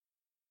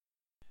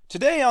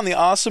Today on the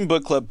Awesome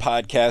Book Club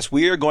podcast,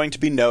 we are going to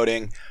be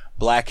noting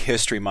Black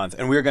History Month,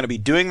 and we are going to be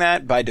doing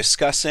that by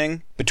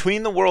discussing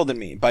Between the World and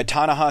Me by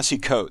Ta-Nehisi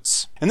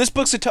Coates. And this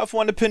book's a tough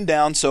one to pin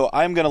down, so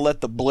I'm going to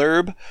let the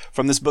blurb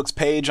from this book's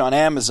page on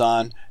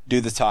Amazon do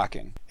the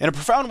talking. In a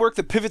profound work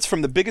that pivots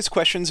from the biggest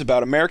questions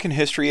about American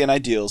history and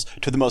ideals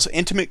to the most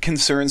intimate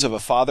concerns of a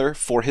father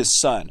for his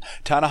son,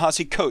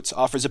 Ta-Nehisi Coates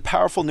offers a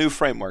powerful new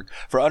framework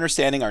for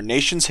understanding our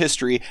nation's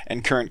history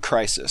and current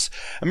crisis.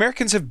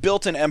 Americans have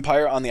built an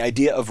empire on the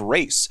idea of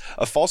race,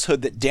 a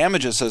falsehood that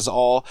damages us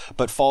all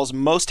but falls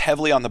most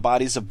heavily on the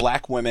bodies of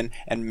black women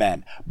and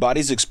men,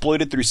 bodies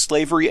exploited through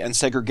slavery and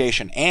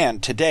segregation,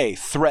 and today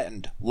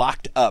threatened,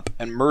 locked up,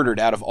 and murdered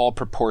out of all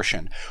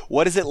proportion.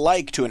 What is it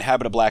like to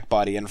inhabit a black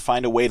body and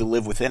find a way to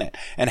live within it?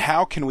 And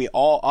how can we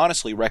all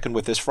honestly reckon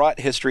with this fraught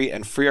history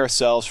and free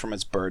ourselves from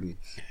its burden?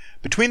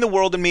 Between the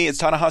World and Me is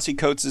Ta-Nehisi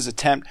Coates'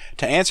 attempt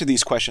to answer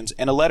these questions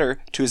in a letter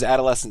to his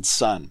adolescent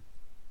son.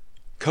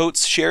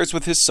 Coates shares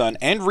with his son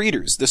and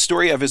readers the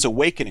story of his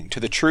awakening to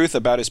the truth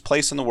about his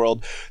place in the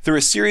world through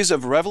a series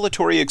of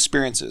revelatory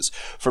experiences,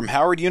 from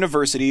Howard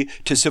University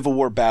to Civil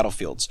War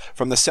battlefields,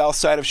 from the south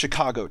side of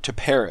Chicago to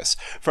Paris,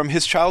 from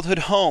his childhood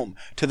home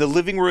to the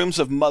living rooms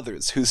of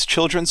mothers whose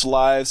children's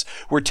lives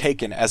were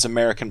taken as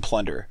American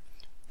plunder.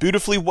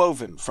 Beautifully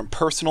woven from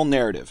personal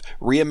narrative,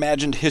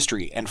 reimagined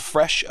history, and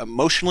fresh,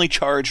 emotionally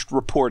charged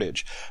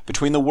reportage,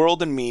 Between the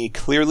World and Me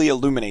clearly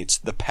illuminates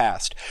the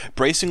past,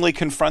 bracingly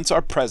confronts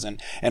our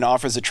present, and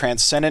offers a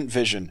transcendent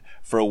vision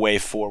for a way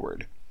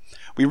forward.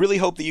 We really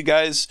hope that you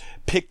guys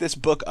pick this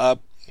book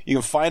up. You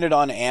can find it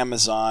on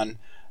Amazon.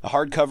 The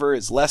hardcover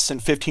is less than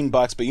 $15,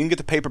 but you can get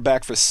the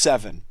paperback for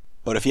 $7.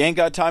 But if you ain't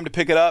got time to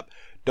pick it up,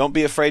 don't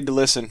be afraid to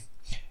listen.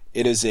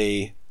 It is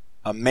a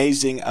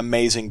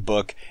amazing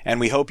book, and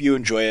we hope you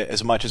enjoy it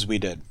as much as we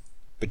did.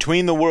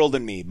 Between the World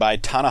and Me by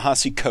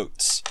Ta-Nehisi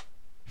Coates.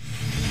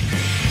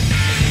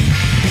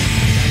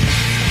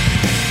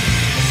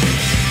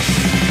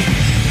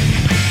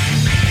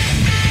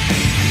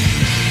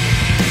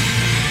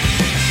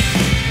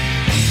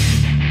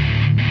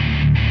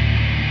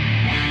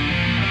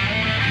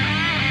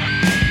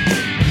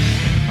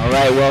 All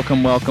right,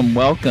 welcome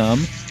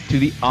to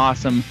the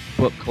Awesome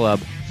Book Club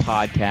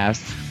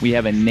podcast. We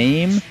have a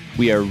name.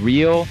 We are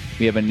real,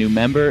 we have a new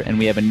member, and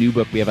we have a new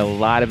book. We have a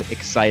lot of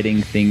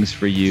exciting things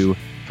for you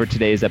for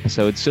today's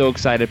episode. So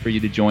excited for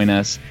you to join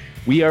us.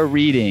 We are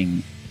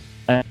reading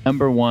a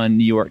 #1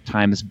 New York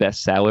Times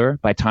bestseller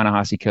by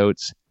Ta-Nehisi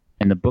Coates,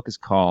 and the book is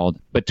called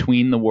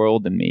Between the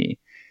World and Me.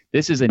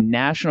 This is a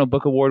National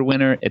Book Award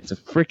winner. It's a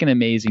freaking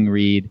amazing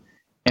read,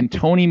 and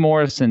Toni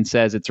Morrison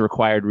says it's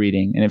required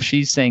reading. And if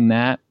she's saying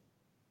that,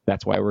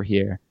 that's why we're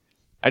here.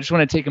 I just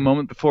want to take a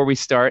moment before we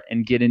start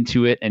and get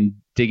into it and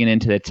digging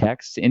into the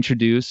text to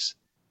introduce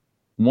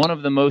one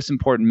of the most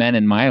important men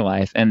in my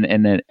life and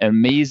an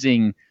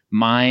amazing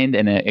mind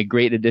and a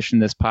great addition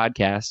to this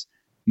podcast,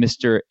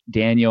 Mr.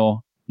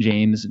 Daniel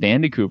James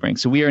Van de Koopering.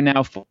 So we are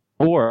now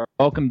 4.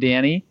 Welcome,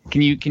 Danny.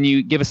 Can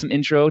you give us some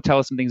intro? Tell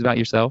us some things about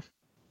yourself.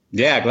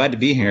 Yeah, glad to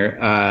be here.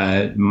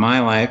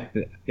 My life,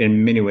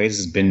 in many ways,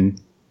 has been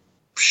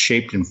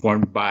shaped and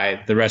formed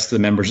by the rest of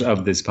the members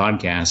of this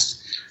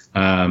podcast.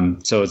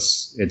 So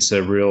it's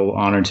a real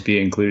honor to be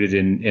included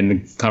in the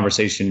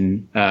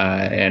conversation,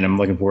 and I'm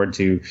looking forward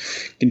to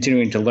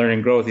continuing to learn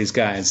and grow with these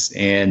guys.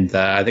 And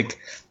I think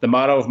the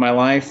motto of my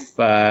life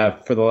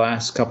for the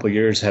last couple of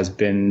years has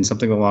been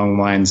something along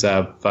the lines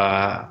of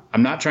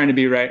I'm not trying to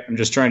be right, I'm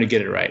just trying to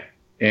get it right.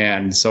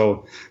 And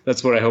so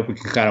that's what I hope we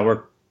can kind of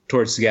work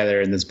towards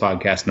together in this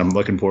podcast, and I'm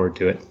looking forward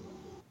to it.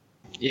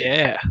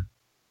 Yeah.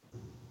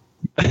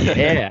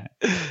 Yeah.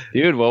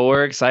 Dude, well,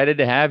 we're excited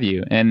to have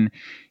you. And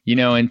you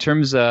know, in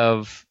terms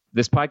of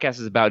this podcast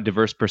is about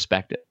diverse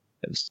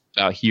perspectives,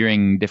 about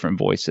hearing different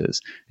voices.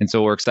 And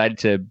so we're excited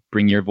to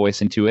bring your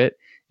voice into it.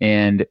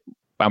 And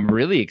I'm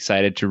really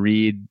excited to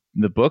read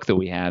the book that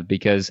we have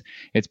because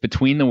it's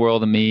Between the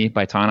World and Me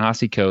by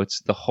Ta-Nehisi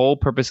Coates. The whole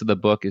purpose of the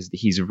book is that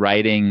he's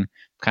writing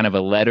kind of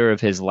a letter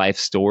of his life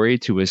story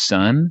to his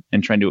son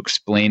and trying to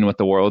explain what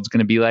the world's going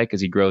to be like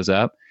as he grows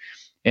up.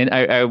 And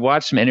I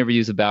watched some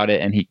interviews about it,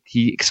 and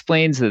he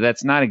explains that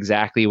that's not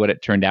exactly what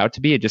it turned out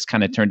to be. It just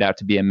kind of turned out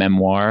to be a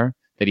memoir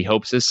that he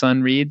hopes his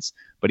son reads,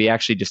 but he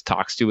actually just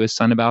talks to his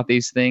son about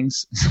these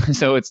things.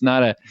 So it's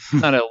not a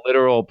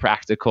literal,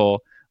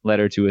 practical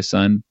letter to his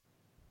son.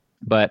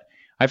 But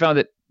I found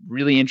it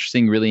really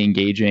interesting, really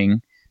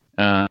engaging,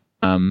 and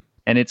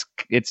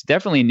it's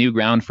definitely new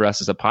ground for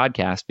us as a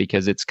podcast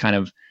because it's kind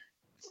of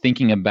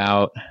thinking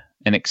about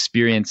an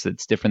experience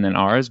that's different than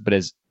ours, but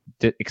is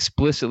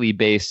explicitly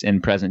based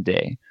in present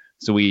day.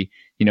 So we,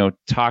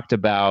 talked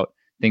about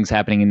things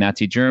happening in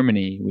Nazi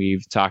Germany.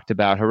 We've talked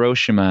about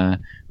Hiroshima.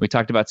 We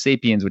talked about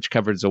Sapiens, which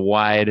covers a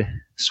wide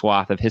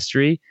swath of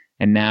history.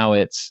 And now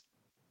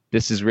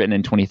this is written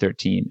in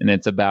 2013, and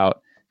it's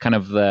about kind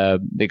of the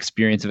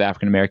experience of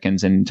African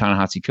Americans and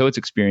Ta-Nehisi Coates'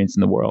 experience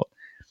in the world.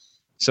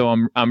 So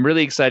I'm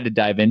really excited to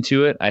dive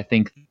into it. I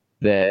think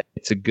that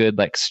it's a good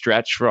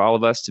stretch for all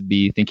of us to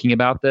be thinking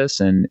about this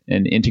and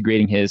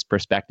integrating his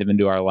perspective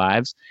into our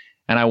lives.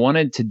 And I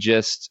wanted to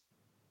just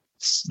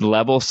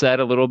level set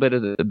a little bit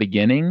at the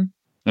beginning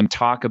and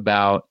talk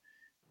about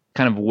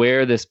kind of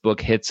where this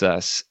book hits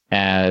us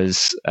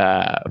as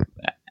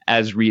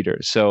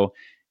readers. So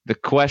the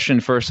question,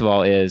 first of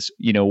all, is,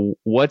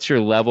 what's your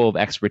level of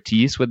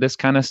expertise with this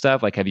kind of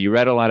stuff? Like, have you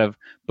read a lot of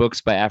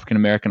books by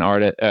African-American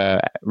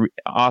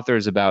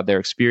authors about their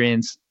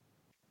experience?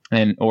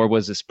 Or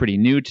was this pretty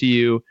new to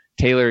you?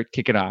 Taylor,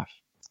 kick it off.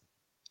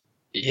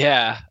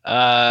 Yeah.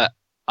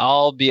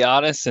 I'll be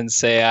honest and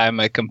say I'm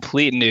a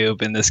complete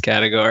noob in this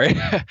category.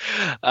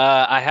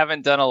 I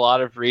haven't done a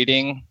lot of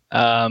reading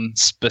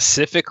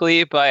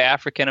specifically by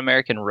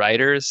African-American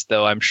writers,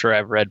 though I'm sure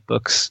I've read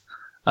books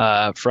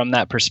from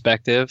that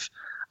perspective.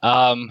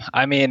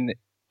 I mean,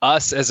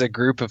 us as a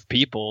group of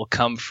people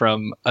come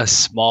from a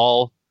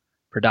small,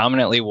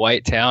 predominantly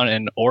white town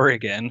in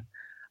Oregon,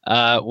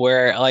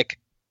 where, like,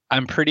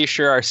 I'm pretty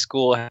sure our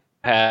school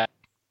had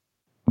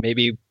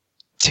maybe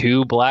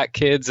 2 black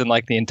kids in,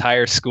 like, the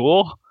entire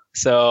school.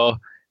 So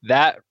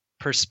that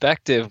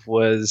perspective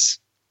was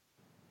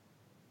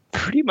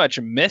pretty much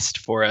missed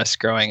for us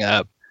growing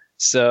up.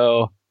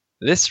 So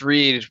this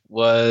read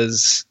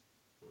was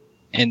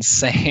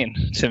insane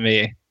to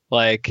me.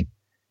 Like,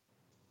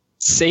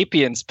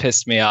 Sapiens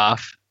pissed me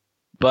off,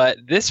 but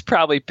this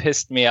probably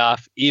pissed me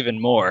off even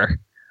more.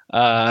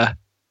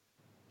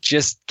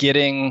 Just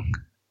getting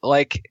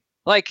like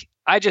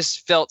I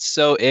just felt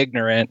so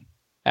ignorant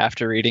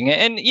after reading it.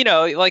 And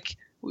like,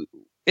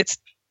 it's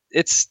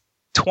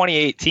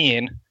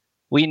 2018.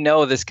 We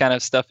know this kind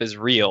of stuff is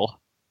real,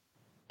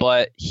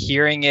 but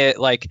hearing it,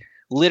 like,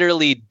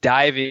 literally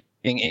diving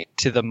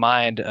into the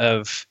mind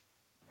of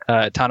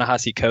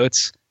Ta-Nehisi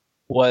Coates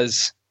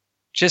was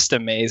just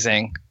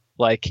amazing.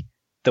 Like,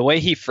 the way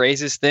he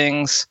phrases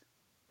things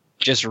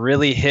just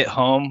really hit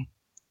home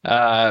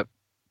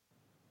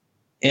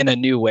in a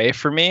new way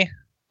for me.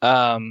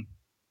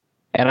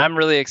 And I'm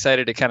really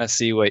excited to kind of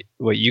see what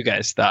you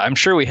guys thought. I'm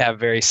sure we have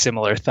very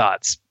similar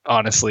thoughts,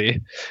 honestly.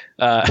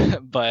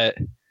 But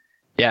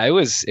yeah, it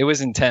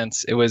was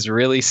intense. It was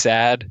really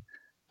sad.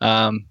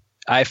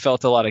 I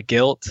felt a lot of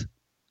guilt.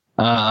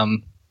 I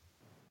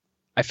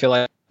feel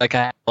like I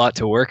had a lot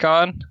to work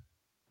on,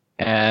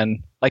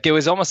 and like it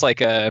was almost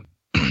like a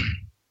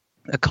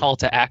call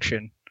to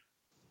action,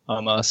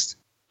 almost.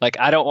 Like,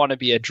 I don't want to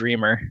be a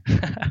dreamer,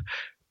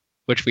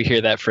 which we hear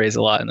that phrase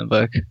a lot in the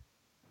book.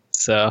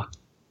 So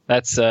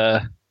that's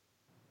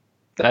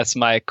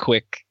my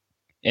quick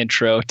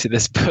intro to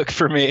this book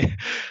for me.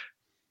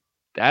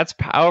 That's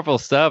powerful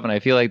stuff, and I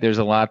feel like there's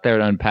a lot there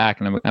to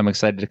unpack, and I'm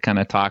excited to kind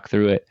of talk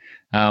through it.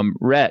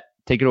 Rhett,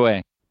 take it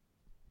away.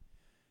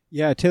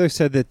 Yeah, Taylor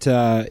said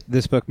that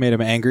this book made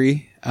him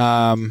angry,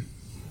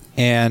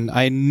 and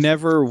I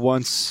never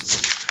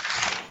once...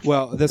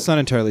 Well, that's not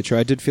entirely true.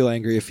 I did feel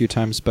angry a few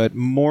times, but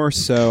more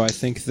so, I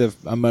think the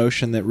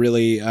emotion that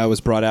really was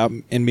brought out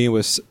in me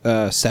was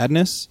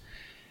sadness.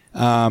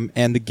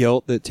 And the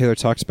guilt that Taylor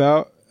talks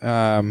about.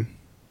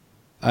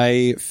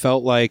 I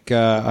felt like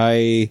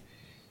I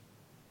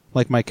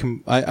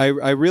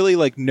really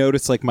like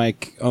noticed like my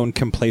own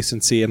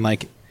complacency and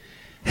like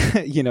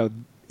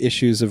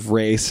issues of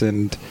race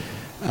and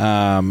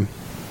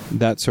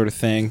that sort of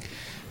thing,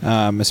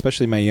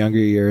 especially in my younger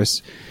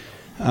years.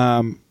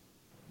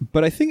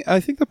 But I think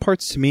the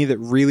parts to me that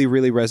really,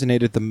 really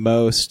resonated the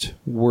most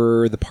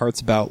were the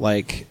parts about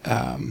like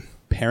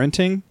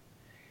parenting.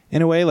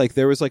 In a way, like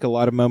there was like a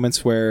lot of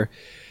moments where,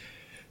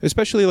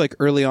 especially like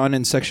early on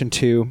in section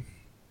 2,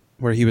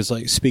 where he was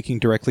like speaking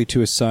directly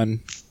to his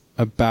son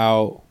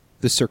about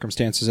the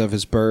circumstances of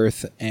his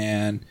birth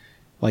and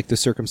like the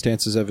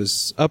circumstances of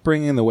his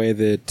upbringing, the way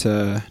that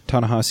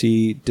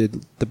Ta-Nehisi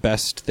did the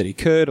best that he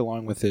could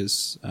along with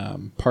his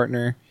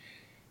partner,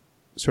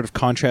 sort of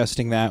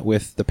contrasting that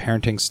with the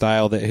parenting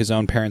style that his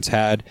own parents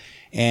had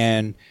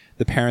and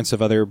the parents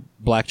of other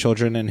black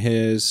children in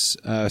his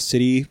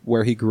city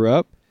where he grew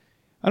up.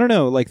 I don't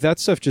know, like that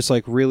stuff just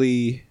like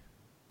really,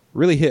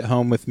 really hit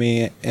home with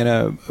me in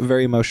a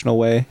very emotional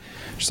way.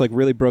 Just like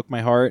really broke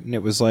my heart, and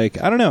it was like,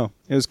 I don't know,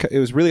 it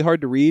was really hard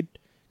to read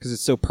because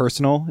it's so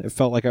personal. It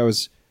felt like I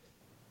was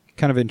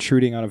kind of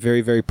intruding on a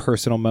very, very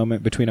personal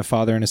moment between a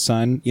father and a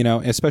son,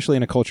 especially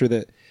in a culture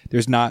that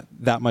there's not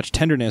that much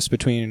tenderness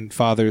between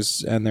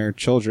fathers and their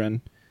children.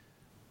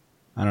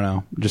 I don't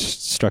know, it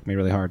just struck me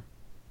really hard.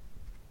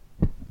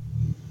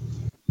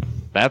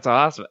 That's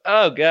awesome.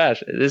 Oh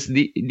gosh,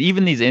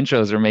 even these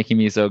intros are making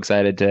me so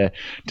excited to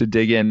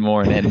dig in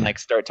more and like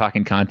start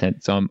talking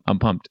content. So I'm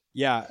pumped.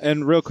 Yeah,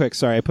 and real quick,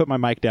 sorry, I put my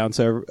mic down.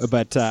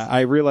 But I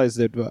realized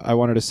that I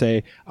wanted to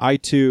say I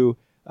too,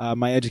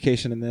 my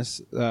education in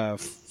this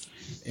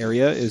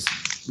area is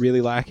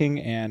really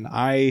lacking, and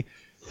I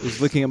was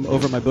looking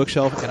over my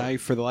bookshelf, and I,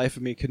 for the life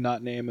of me, could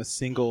not name a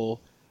single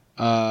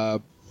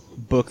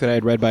book that I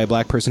had read by a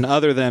black person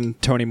other than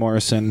Toni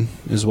Morrison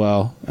as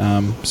well.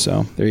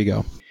 So there you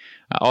go.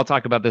 I'll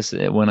talk about this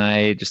when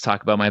I just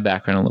talk about my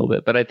background a little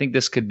bit, but I think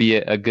this could be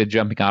a good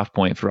jumping off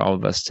point for all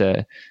of us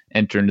to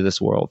enter into this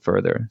world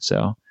further.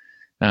 So,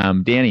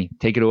 Danny,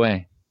 take it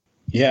away.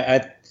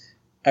 Yeah,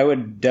 I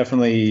would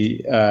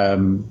definitely,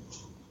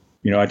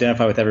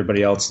 identify with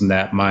everybody else in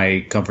that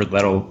my comfort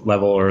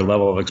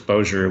level of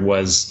exposure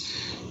was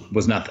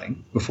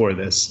nothing before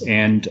this.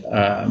 And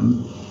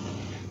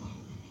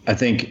I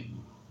think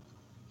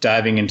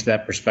diving into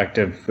that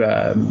perspective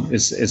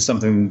is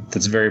something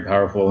that's very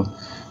powerful.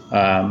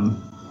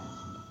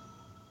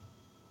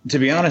 To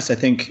be honest, I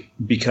think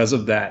because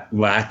of that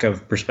lack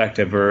of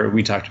perspective, or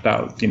we talked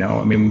about,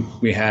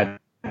 we had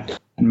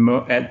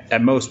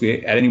at most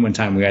at any one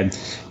time we had,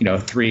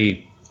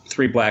 three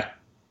black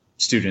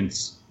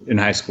students in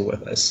high school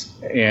with us,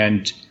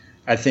 and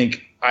I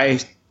think I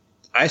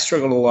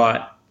struggled a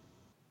lot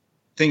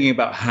thinking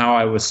about how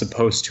I was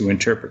supposed to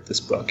interpret this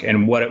book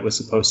and what it was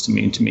supposed to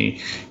mean to me,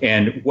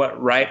 and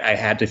what right I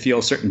had to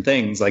feel certain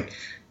things, like,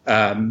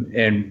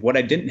 and what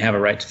I didn't have a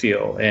right to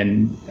feel.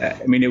 And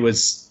it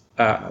was.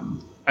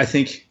 I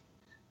think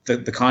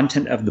the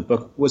content of the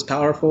book was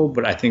powerful,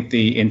 but I think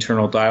the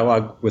internal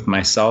dialogue with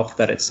myself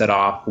that it set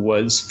off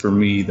was, for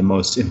me, the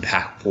most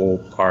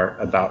impactful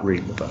part about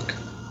reading the book.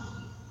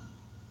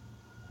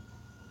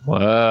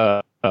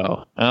 Whoa.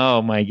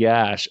 Oh my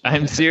gosh.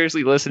 I'm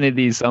seriously listening to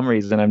these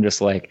summaries and I'm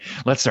just like,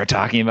 let's start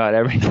talking about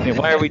everything.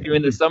 Why are we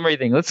doing the summary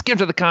thing? Let's skip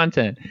to the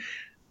content.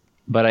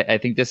 But I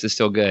think this is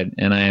still good.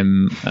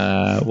 And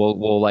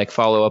we'll like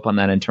follow up on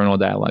that internal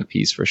dialogue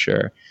piece for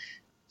sure.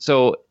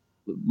 So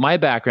my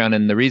background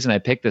and the reason I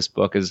picked this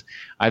book is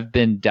I've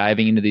been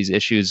diving into these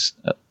issues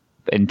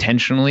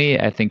intentionally,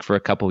 I think, for a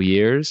couple of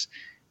years.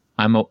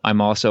 I'm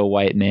also a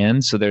white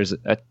man, so there's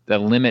a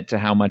limit to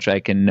how much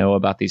I can know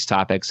about these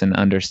topics and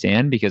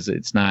understand, because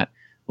it's not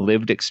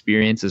lived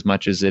experience as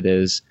much as it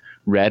is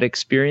read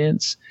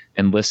experience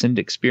and listened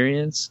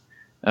experience.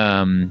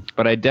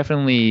 But I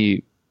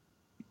definitely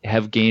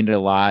have gained a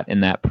lot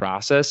in that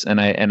process, and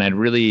I'd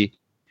really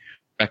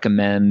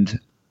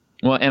recommend.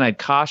 Well, and I'd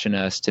caution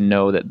us to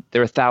know that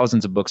there are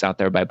thousands of books out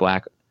there by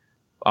Black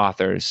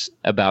authors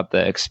about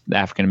the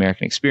African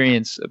American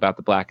experience, about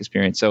the Black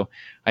experience. So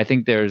I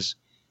think there's,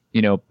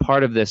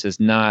 part of this is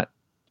not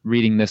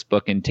reading this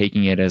book and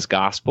taking it as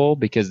gospel,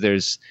 because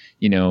there's,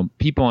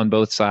 people on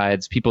both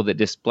sides, people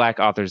that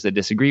Black authors that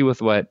disagree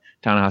with what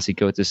Ta-Nehisi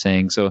Coates is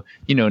saying. So,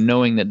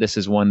 knowing that this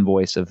is one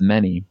voice of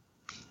many,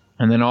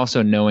 and then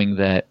also knowing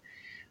that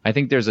I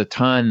think there's a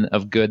ton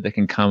of good that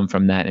can come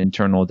from that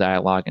internal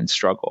dialogue and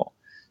struggle.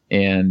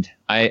 And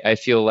I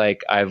feel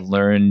like I've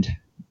learned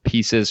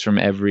pieces from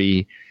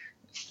every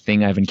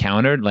thing I've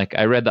encountered. Like,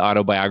 I read the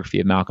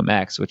autobiography of Malcolm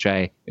X, which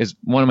is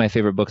one of my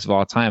favorite books of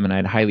all time, and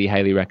I'd highly,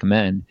 highly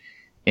recommend.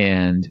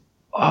 And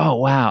oh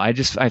wow, I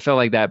felt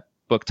like that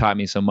book taught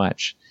me so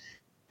much.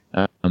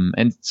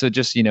 And so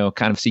just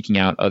kind of seeking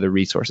out other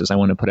resources. I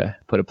want to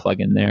put a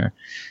plug in there.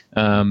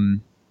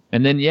 And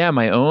then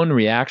my own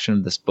reaction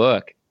to this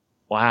book.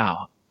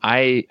 Wow,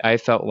 I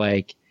felt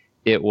like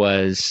it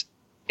was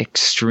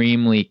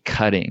extremely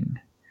cutting,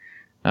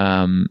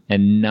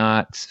 and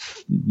not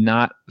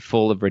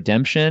full of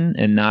redemption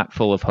and not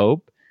full of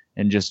hope,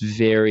 and just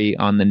very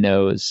on the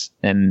nose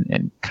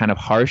and kind of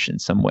harsh in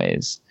some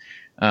ways.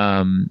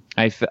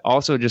 I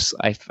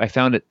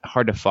found it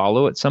hard to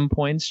follow at some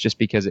points, just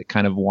because it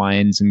kind of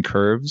winds and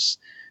curves,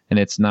 and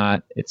it's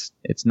not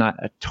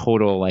a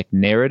total like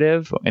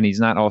narrative, and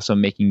he's not also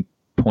making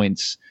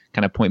points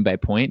kind of point by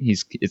point.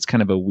 It's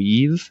kind of a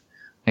weave.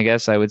 I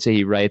guess I would say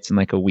he writes in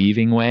like a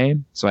weaving way.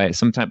 So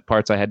sometimes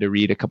parts I had to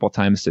read a couple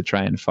times to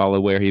try and follow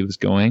where he was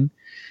going.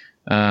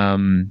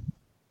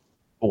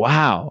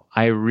 Wow.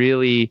 I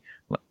really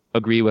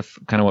agree with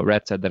kind of what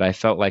Rhett said, that I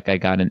felt like I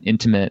got an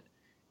intimate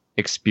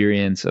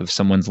experience of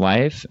someone's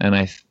life. And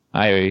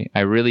I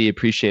really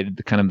appreciated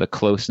the kind of the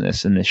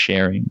closeness and the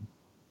sharing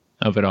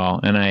of it all.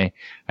 And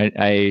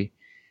I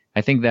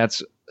think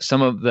that's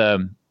some of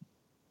the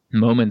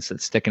moments that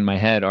stick in my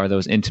head are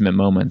those intimate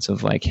moments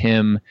of like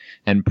him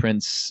and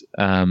Prince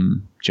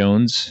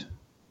Jones,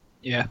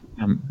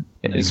 and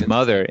his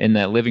mother in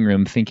that living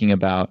room thinking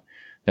about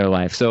their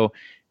life. So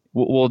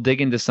we'll dig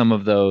into some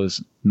of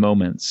those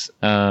moments.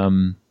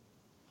 But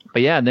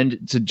then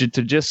to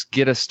just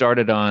get us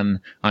started on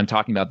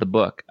talking about the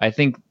book, I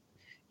think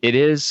it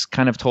is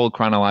kind of told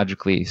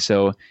chronologically.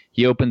 So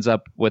he opens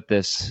up with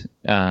this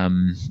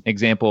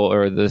example,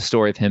 or the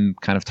story of him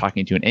kind of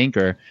talking to an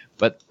anchor,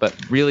 but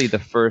really the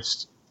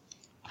first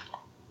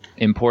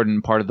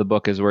important part of the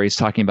book is where he's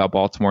talking about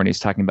Baltimore, and he's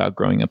talking about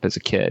growing up as a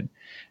kid.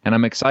 And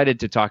I'm excited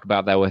to talk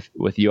about that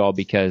with you all,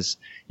 because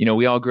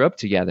we all grew up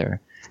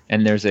together,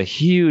 and there's a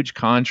huge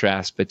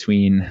contrast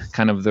between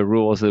kind of the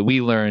rules that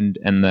we learned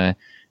and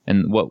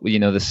what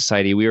the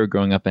society we were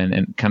growing up in,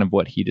 and kind of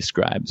what he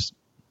describes.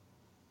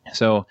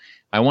 So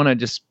I want to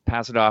just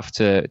pass it off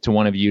to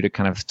one of you to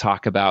kind of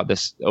talk about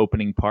this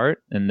opening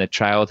part and the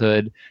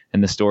childhood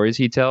and the stories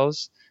he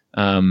tells,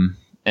 and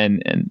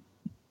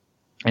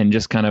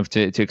just kind of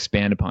to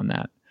expand upon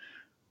that.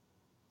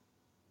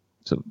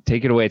 So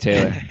take it away,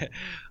 Taylor.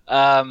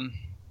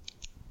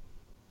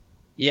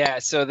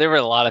 So there were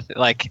a lot of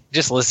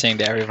just listening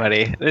to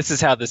everybody. This is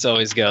how this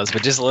always goes,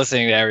 but just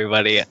listening to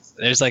everybody,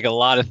 there's like a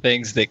lot of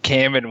things that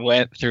came and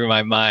went through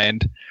my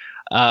mind.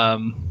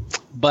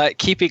 But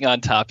keeping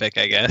on topic,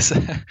 I guess.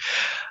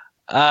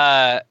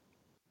 What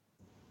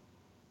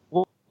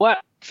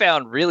I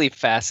found really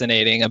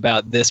fascinating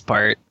about this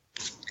part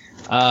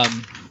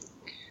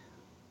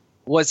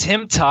was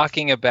him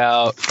talking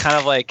about kind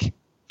of like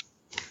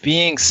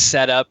being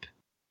set up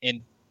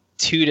in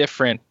two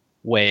different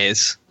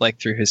ways, like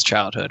through his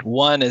childhood.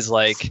 One is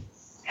like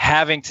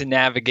having to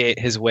navigate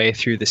his way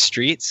through the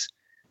streets,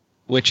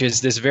 which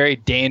is this very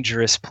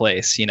dangerous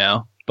place, you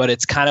know, but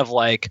it's kind of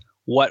like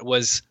what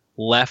was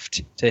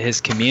left to his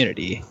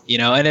community, you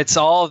know, and it's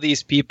all of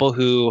these people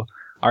who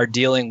are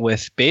dealing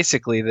with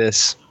basically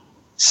this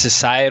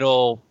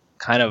societal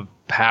kind of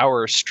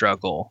power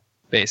struggle,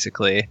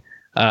 basically,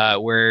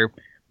 where,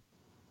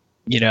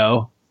 you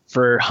know,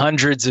 for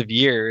hundreds of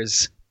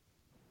years,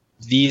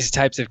 these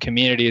types of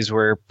communities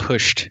were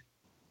pushed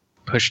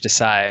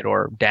aside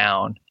or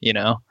down, you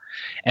know?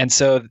 And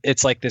so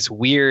it's like this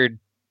weird,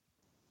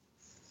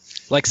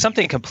 like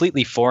something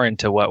completely foreign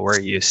to what we're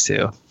used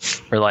to.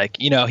 Or like,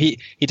 you know, he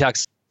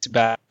talks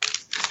about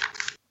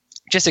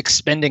just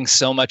expending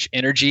so much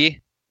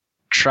energy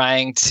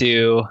trying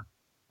to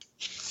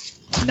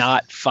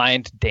not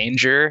find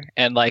danger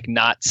and like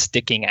not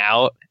sticking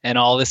out and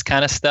all this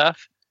kind of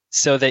stuff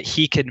so that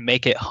he could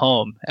make it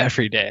home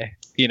every day,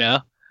 you know?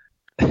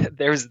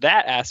 There's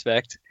that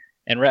aspect,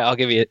 and Rhett, I'll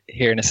give you it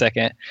here in a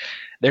second.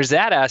 There's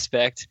that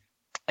aspect,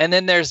 and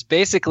then there's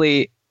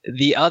basically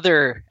the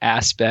other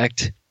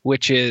aspect,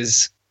 which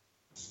is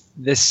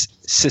this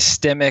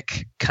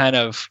systemic kind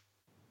of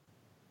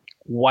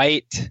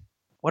white,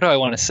 what do I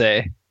want to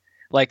say?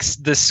 Like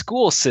the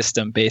school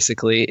system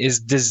basically is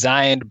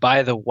designed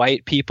by the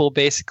white people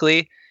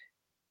basically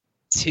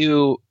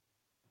to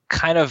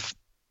kind of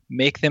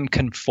make them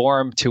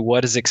conform to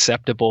what is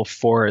acceptable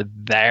for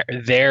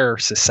their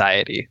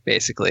society,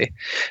 basically.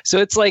 So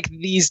it's like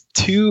these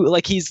two,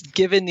 like he's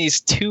given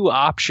these two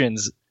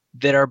options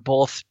that are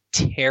both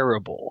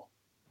terrible,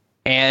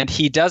 and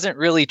he doesn't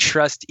really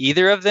trust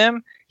either of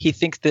them. He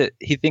thinks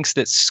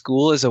that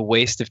school is a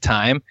waste of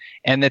time,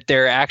 and that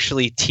they're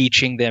actually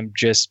teaching them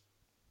just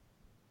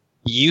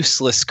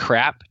useless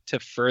crap to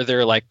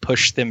further like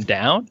push them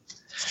down.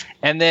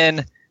 And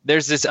then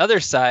there's this other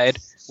side,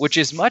 which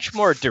is much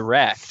more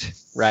direct,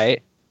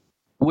 right?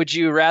 Would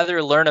you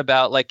rather learn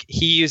about, like,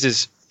 he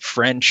uses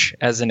French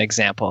as an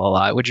example a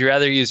lot. Would you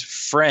rather use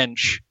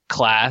French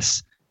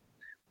class?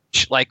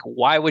 Like,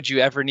 why would you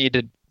ever need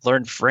to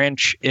learn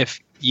French if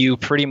you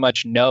pretty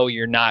much know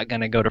you're not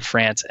going to go to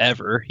France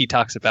ever? He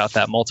talks about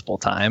that multiple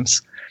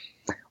times.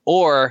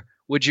 Or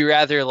would you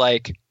rather,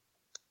 like,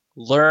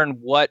 learn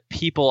what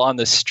people on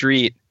the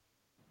street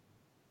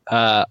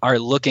are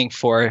looking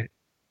for,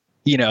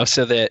 you know,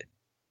 so that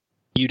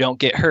you don't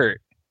get hurt?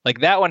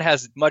 Like, that one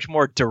has much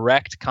more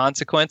direct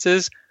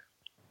consequences,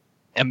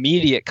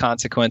 immediate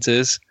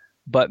consequences,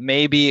 but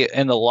maybe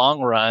in the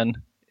long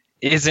run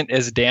isn't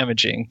as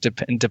damaging,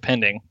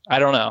 depending. I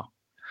don't know.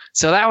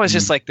 So that was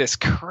just like this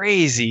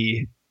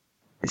crazy,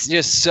 it's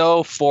just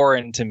so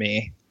foreign to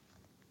me.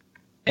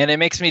 And it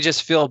makes me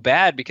just feel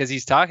bad because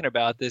he's talking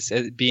about this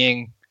as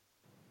being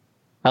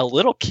a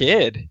little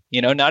kid,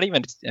 you know, not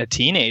even a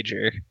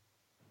teenager.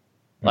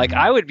 Like,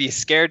 I would be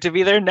scared to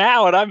be there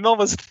now, and I'm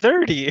almost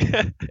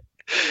 30,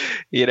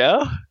 you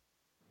know?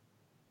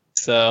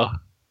 So,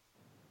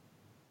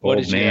 what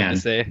did you have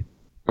to say?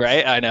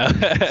 Right? I know.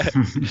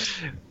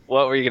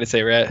 What were you going to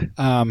say, Rhett?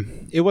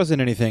 It wasn't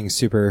anything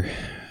super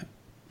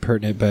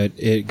pertinent, but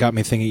it got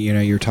me thinking, you know,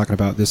 you were talking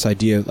about this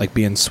idea of like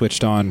being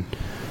switched on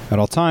at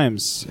all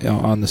times, you know,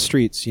 on the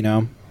streets, you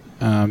know?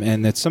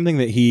 And it's something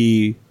that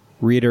he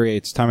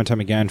reiterates time and time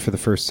again for the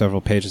first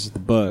several pages of the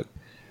book.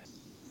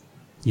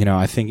 You know,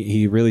 I think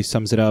he really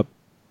sums it up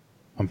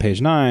on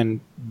page 9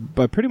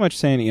 by pretty much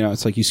saying, you know,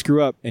 it's like you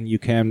screw up and you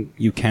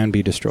can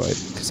be destroyed,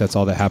 because that's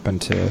all that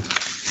happened to,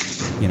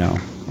 you know,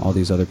 all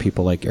these other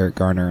people like Eric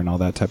Garner and all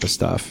that type of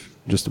stuff.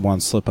 Just one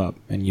slip up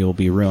and you'll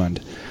be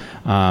ruined.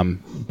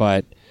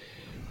 But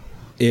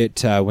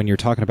it when you're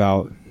talking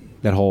about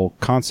that whole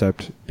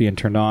concept being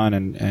turned on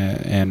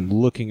and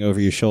looking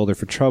over your shoulder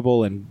for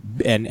trouble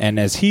and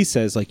as he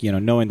says, like, you know,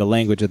 knowing the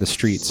language of the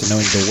streets and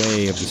knowing the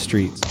way of the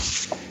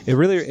streets.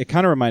 It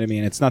kind of reminded me,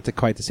 and it's not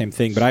quite the same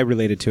thing, but I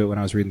related to it when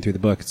I was reading through the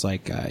book. It's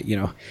like, you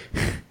know,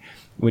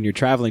 when you're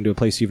traveling to a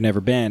place you've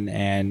never been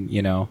and,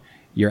 you know,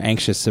 you're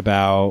anxious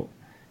about,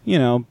 you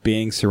know,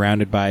 being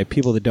surrounded by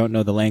people that don't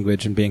know the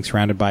language and being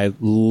surrounded by,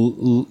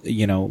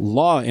 you know,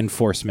 law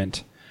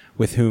enforcement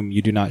with whom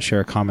you do not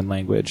share a common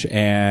language,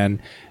 and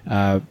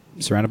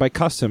surrounded by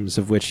customs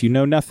of which you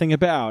know nothing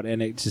about.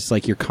 And it's just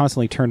like you're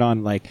constantly turned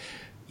on, like,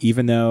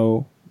 even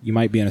though you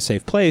might be in a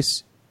safe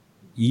place,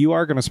 you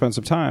are going to spend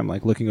some time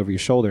like looking over your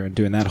shoulder and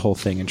doing that whole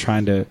thing and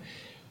trying to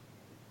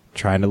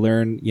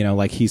learn, you know,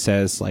 like he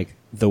says, like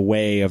the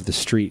way of the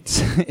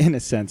streets in a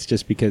sense,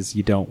 just because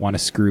you don't want to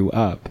screw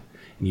up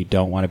and you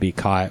don't want to be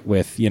caught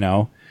with, you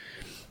know,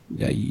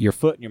 your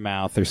foot in your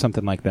mouth or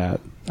something like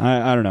that.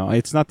 I don't know.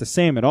 It's not the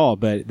same at all,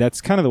 but that's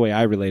kind of the way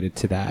I related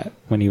to that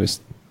when he was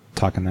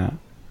talking that.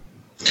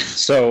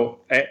 So,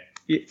 and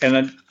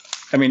then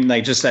I mean,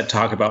 like just that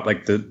talk about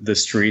like the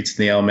streets and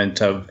the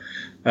element of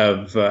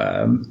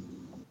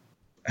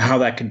how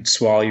that could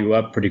swallow you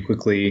up pretty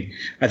quickly.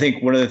 I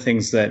think one of the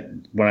things that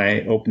when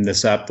I opened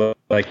this up,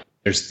 like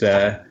there's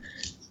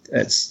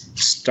it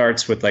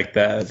starts with like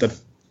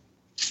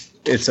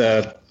it's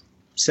a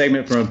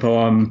segment from a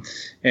poem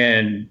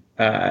and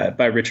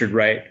by Richard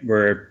Wright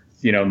where,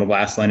 you know, the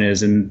last line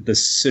is, "And the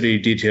sooty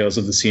details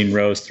of the scene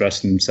rose,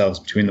 thrusting themselves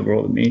between the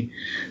world and me."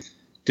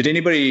 Did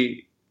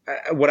anybody,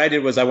 what I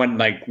did was I went and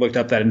like looked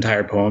up that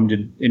entire poem.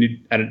 Did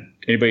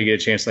anybody get a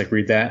chance to like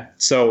read that?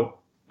 So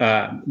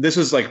this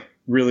was like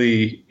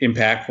really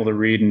impactful to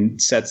read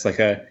and sets like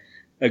a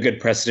good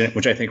precedent,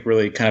 which I think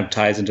really kind of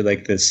ties into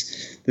like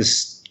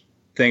this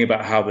thing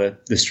about how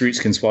the streets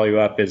can swallow you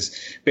up.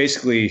 Is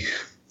basically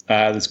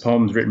this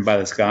poem is written by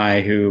this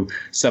guy who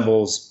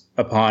stumbles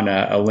upon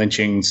a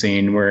lynching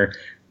scene where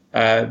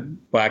a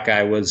black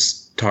guy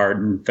was tarred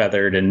and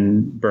feathered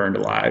and burned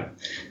alive.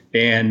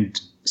 And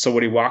so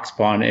what he walks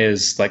upon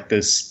is like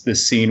this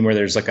scene where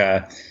there's like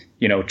a,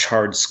 you know,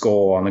 charred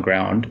skull on the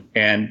ground.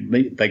 And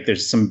like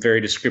there's some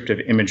very descriptive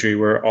imagery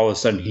where all of a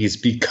sudden he's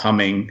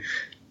becoming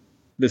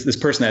this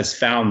person that's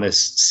found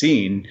this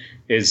scene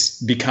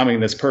is becoming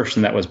this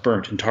person that was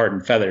burnt and tarred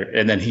and feathered.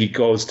 And then he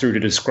goes through to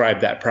describe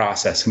that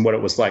process and what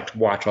it was like to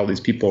watch all these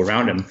people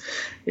around him.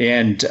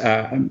 And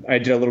I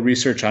did a little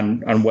research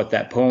on what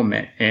that poem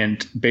meant.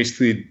 And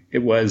basically it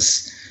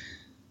was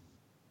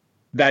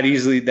that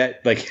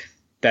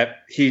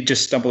he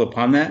just stumbled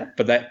upon that,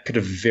 but that could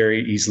have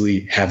very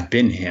easily have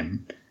been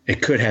him.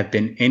 It could have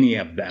been any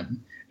of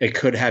them. It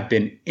could have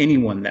been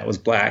anyone that was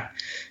black.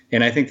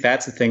 And I think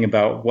that's the thing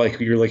about like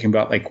you're looking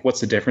about, like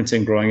what's the difference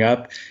in growing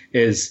up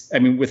is, I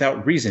mean,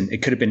 without reason,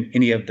 it could have been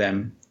any of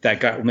them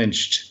that got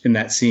lynched in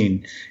that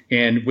scene.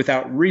 And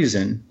without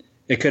reason,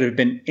 it could have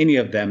been any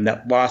of them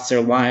that lost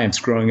their lives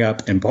growing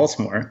up in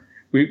Baltimore.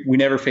 We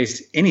never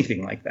faced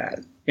anything like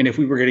that. And if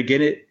we were going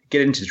to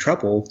get into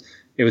trouble,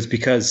 it was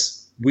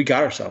because we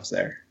got ourselves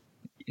there.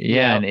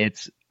 Yeah. And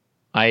it's,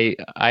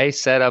 I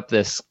set up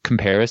this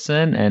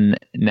comparison, and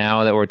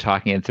now that we're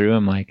talking it through,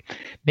 I'm like,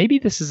 maybe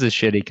this is a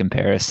shitty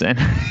comparison.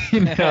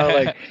 You know,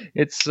 like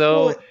it's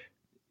so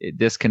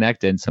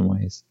disconnected in some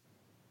ways.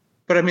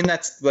 But I mean,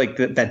 that's like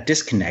that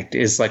disconnect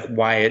is like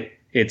why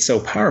it's so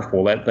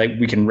powerful that like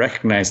we can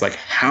recognize like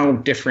how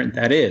different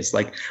that is.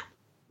 Like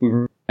we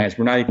realize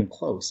we're not even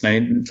close.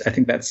 And I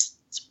think that's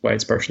why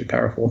it's partially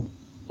powerful.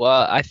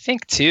 Well, I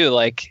think too,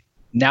 like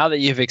now that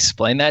you've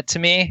explained that to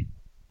me,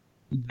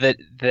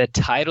 the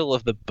title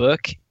of the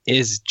book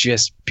is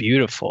just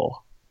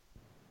beautiful.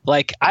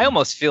 Like I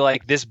almost feel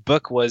like this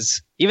book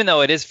was, even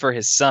though it is for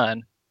his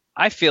son,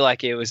 I feel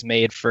like it was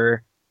made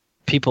for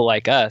people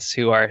like us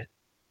who are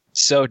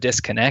so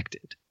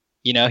disconnected.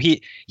 You know,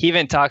 he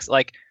even talks,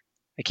 like,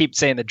 I keep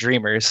saying the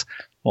dreamers,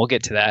 we'll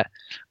get to that,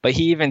 but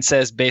he even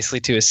says basically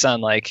to his son,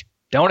 like,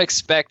 don't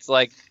expect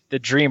like the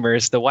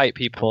dreamers, the white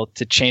people,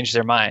 to change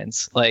their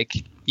minds. Like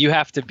you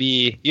have to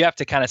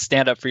kind of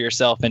stand up for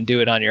yourself and do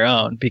it on your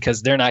own,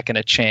 because they're not going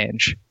to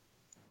change.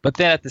 But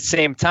then at the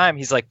same time,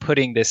 he's like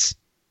putting this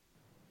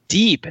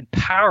deep and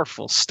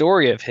powerful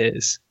story of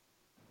his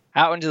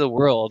out into the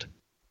world,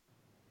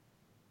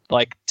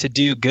 like to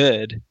do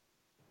good.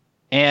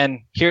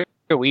 And here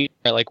we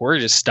are, like, we're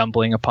just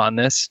stumbling upon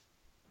this.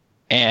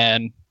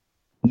 And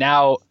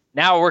now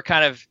we're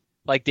kind of,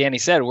 like Danny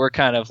said, we're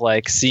kind of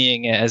like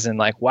seeing it as in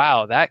like,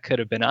 wow, that could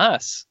have been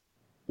us.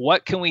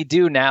 What can we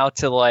do now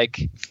to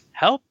like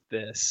help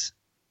this?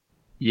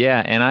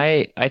 Yeah, and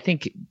I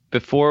think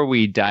before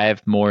we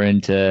dive more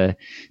into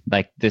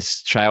like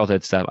this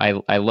childhood stuff,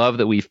 I love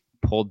that we've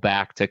pulled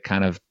back to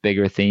kind of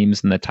bigger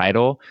themes in the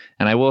title.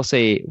 And I will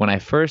say, when I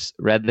first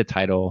read the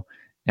title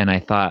and I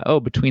thought, oh,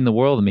 Between the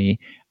World and Me,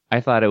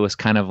 I thought it was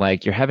kind of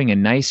like you're having a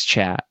nice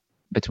chat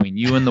between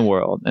you and the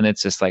world. And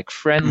it's just like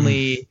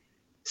friendly,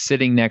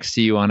 sitting next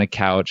to you on a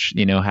couch,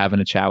 you know,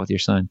 having a chat with your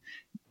son.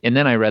 And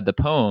then I read the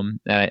poem.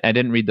 I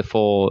didn't do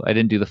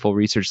the full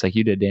research like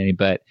you did, Danny,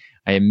 but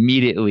I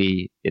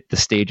immediately, the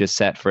stage is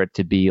set for it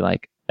to be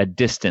like a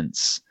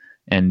distance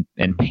and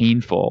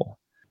painful.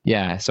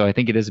 Yeah. So I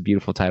think it is a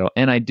beautiful title.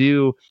 And I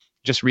do,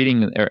 just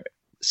reading or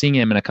seeing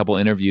him in a couple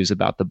interviews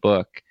about the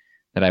book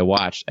that I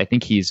watched, I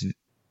think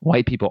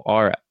white people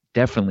are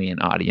definitely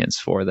an audience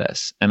for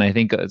this. And I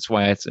think that's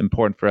why it's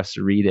important for us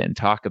to read it and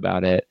talk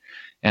about it.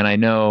 And I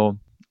know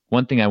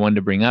one thing I wanted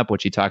to bring up,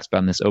 which he talks about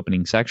in this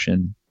opening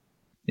section,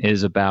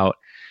 is about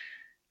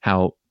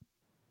how,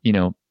 you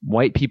know,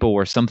 white people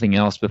were something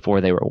else before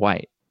they were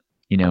white,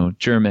 you know,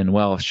 German,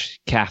 Welsh,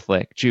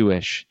 Catholic,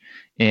 Jewish.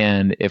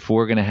 And if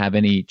we're going to have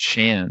any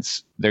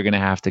chance, they're going to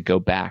have to go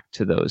back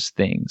to those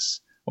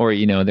things, or,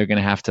 you know, they're going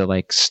to have to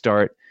like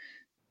start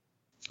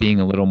being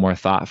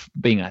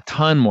a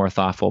ton more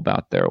thoughtful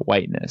about their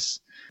whiteness.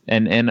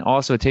 And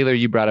also, Taylor,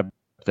 you brought up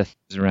the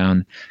things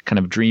around kind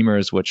of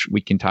dreamers, which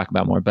we can talk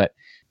about more, but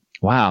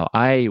wow,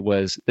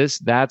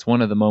 that's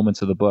one of the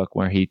moments of the book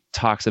where he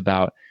talks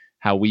about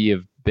how we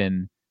have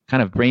been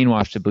kind of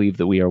brainwashed to believe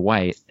that we are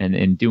white. And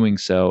in doing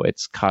so,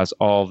 it's caused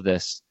all of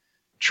this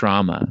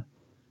trauma.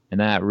 And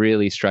that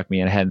really struck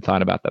me, and I hadn't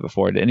thought about that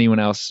before. Did anyone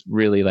else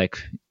really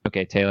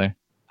okay, Taylor?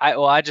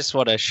 I just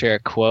want to share a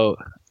quote,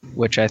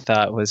 which I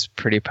thought was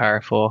pretty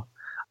powerful.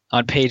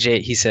 On page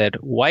 8, he said,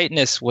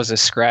 "Whiteness was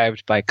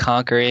ascribed by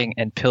conquering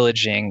and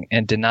pillaging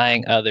and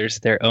denying others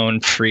their own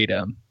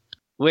freedom,"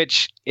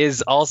 which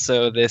is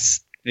also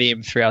this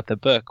theme throughout the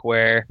book,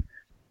 where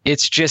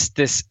it's just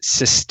this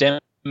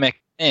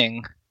systemic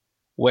thing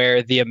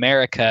where the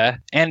America,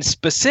 and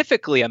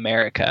specifically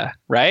America,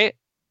 right?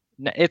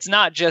 It's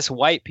not just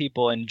white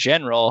people in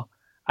general.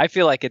 I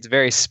feel like it's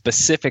very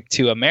specific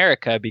to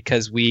America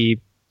because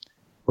we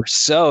were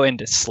so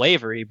into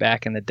slavery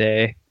back in the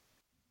day.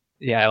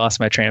 Yeah, I lost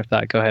my train of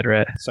thought. Go ahead,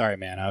 Rhett. Sorry,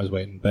 man. I was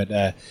waiting. But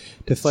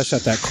to flesh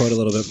out that quote a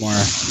little bit more,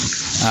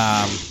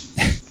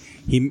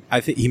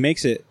 I think he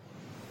makes it.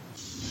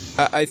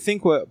 I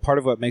think part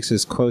of what makes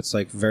his quotes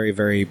like very,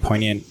 very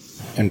poignant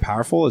and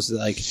powerful is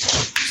like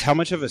how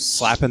much of a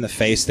slap in the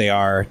face they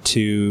are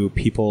to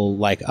people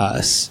like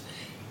us.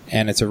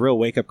 And it's a real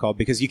wake-up call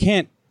because you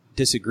can't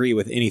disagree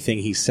with anything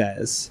he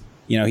says.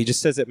 You know, he just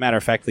says it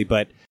matter-of-factly,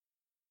 but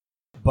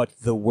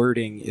the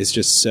wording is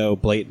just so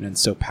blatant and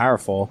so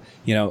powerful.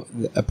 You know,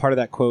 a part of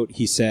that quote,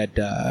 he said,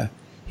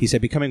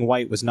 becoming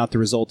white was not the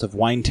result of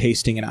wine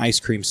tasting and ice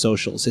cream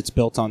socials. It's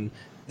built on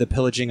the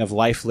pillaging of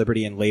life,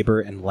 liberty, and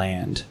labor and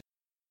land.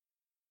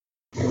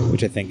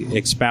 Which I think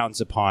expounds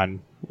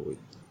upon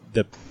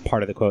the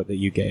part of the quote that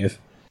you gave.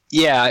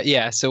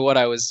 Yeah. So what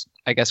I was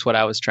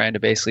trying to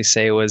basically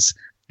say was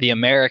the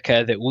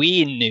America that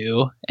we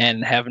knew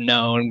and have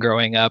known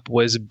growing up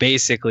was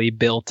basically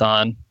built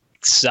on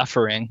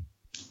suffering,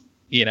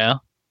 you know?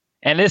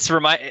 And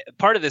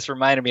part of this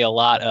reminded me a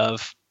lot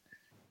of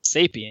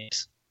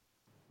Sapiens,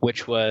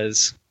 which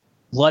was,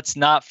 let's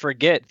not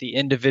forget the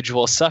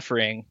individual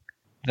suffering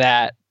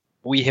that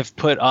we have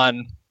put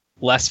on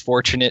less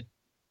fortunate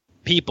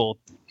people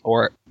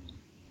or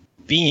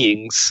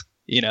beings,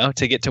 you know,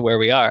 to get to where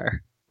we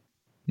are.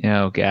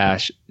 Oh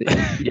gosh.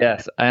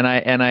 Yes. And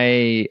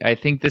I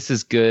think this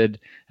is good.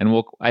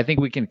 And I think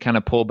we can kind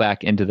of pull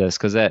back into this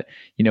because that,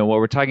 you know, what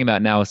we're talking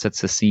about now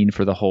sets the scene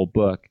for the whole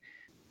book.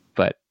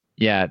 But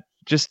yeah,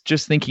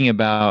 just thinking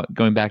about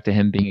going back to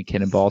him being a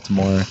kid in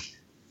Baltimore,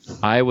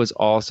 I was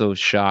also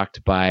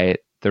shocked by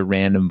the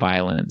random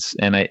violence.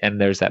 And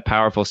there's that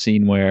powerful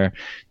scene where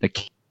the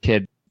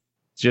kid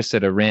just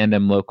at a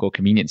random local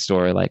convenience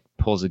store, like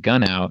pulls a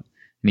gun out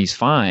and he's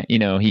fine. You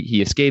know,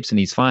 he escapes and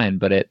he's fine,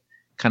 but it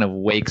kind of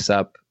wakes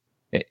up.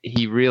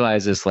 He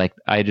realizes like,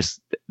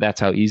 that's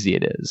how easy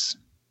it is,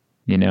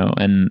 you know,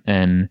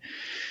 and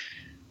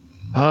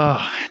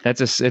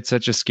it's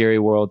such a scary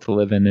world to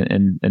live in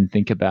and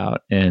think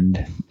about.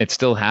 And it's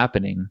still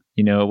happening.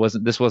 You know,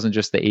 this wasn't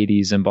just the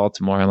 80s in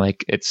Baltimore.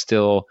 Like it's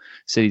still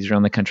cities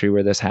around the country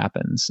where this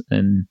happens.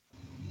 And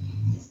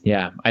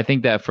yeah, I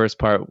think that first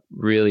part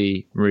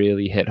really,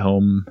 really hit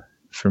home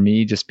for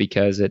me just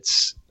because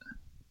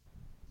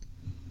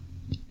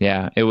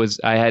I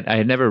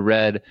had never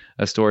read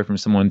a story from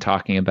someone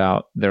talking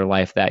about their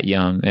life that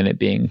young and it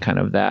being kind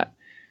of that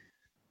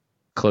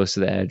close to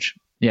the edge.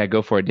 Yeah,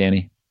 go for it,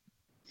 Danny.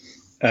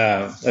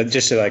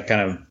 Just to like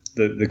kind of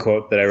the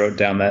quote that I wrote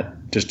down that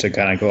just to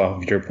kind of go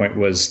off of your point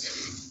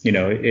was, you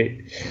know,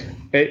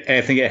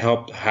 I think it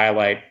helped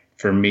highlight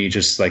for me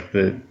just like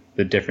the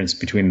difference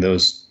between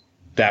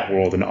that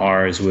world and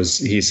ours was,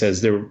 he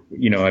says there,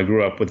 you know, I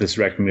grew up with this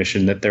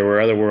recognition that there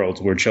were other worlds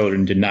where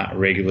children did not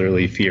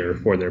regularly fear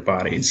for their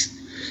bodies,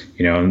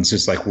 you know, and it's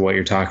just like what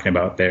you're talking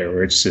about there,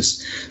 where it's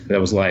just, that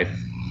was life,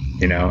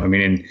 you know, I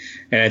mean,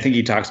 and I think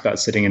he talks about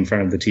sitting in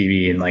front of the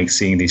TV and like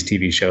seeing these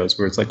TV shows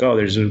where it's like, oh,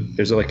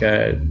 there's like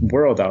a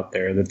world out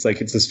there that's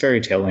like, it's this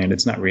fairy tale land.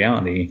 It's not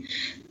reality.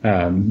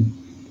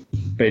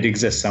 But it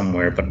exists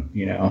somewhere, but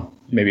you know,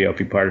 maybe I'll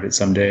be part of it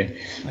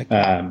someday.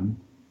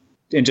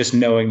 And just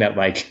knowing that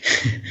like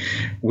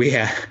we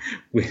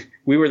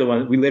were the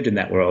one, we lived in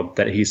that world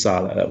that he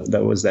saw,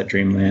 that was that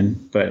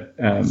dreamland. But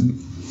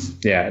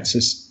yeah, it's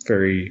just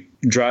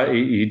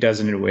he does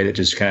it in a way that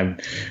just kind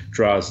of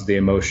draws the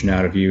emotion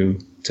out of you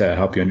to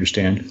help you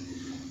understand.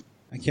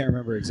 I can't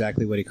remember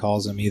exactly what he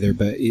calls them either,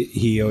 but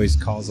he always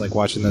calls like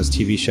watching those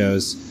TV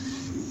shows,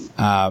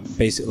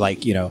 basically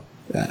like, you know,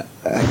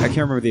 I can't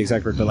remember the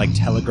exact word, but like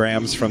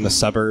telegrams from the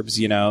suburbs,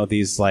 you know,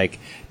 these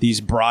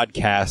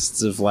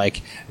broadcasts of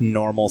like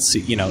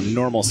normalcy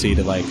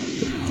to like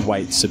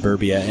white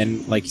suburbia.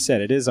 And like you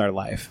said, it is our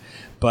life,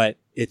 but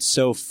it's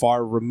so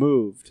far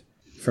removed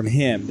from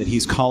him that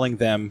he's calling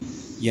them,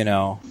 you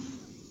know,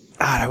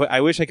 I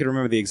wish I could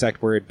remember the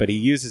exact word, but he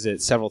uses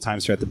it several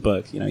times throughout the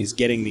book. You know, he's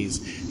getting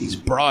these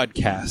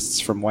broadcasts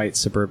from white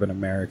suburban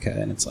America,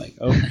 and it's like,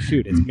 oh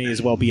shoot, it may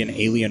as well be an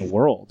alien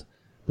world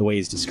the way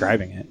he's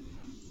describing it.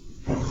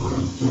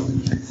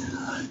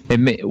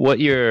 What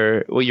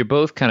you're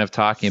both kind of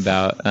talking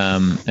about,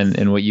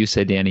 and what you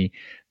said, Danny,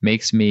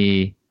 makes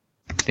me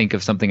think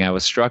of something I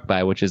was struck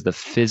by, which is the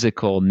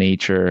physical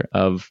nature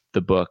of the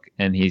book.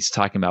 And he's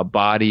talking about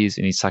bodies,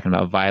 and he's talking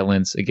about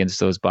violence against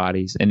those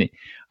bodies. And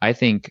I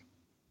think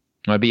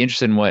I'd be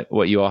interested in what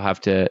you all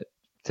have to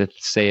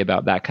say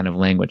about that kind of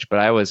language. But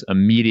I was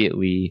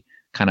immediately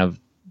kind of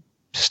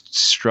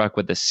struck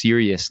with the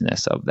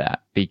seriousness of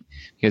that,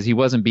 because he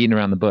wasn't beating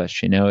around the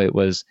bush. It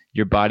was,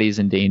 your body's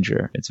in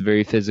danger. It's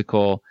very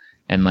physical,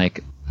 and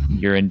like,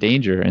 you're in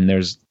danger, and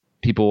there's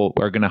people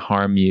are going to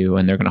harm you,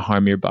 and they're going to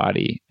harm your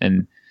body.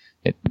 And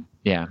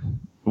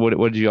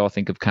what did you all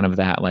think of kind of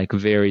that, like,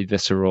 very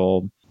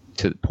visceral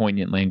to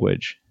poignant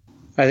language?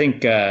 I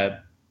think the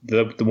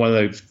one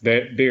of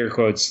the bigger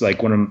quotes,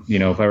 like one of,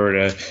 if I were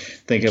to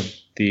think of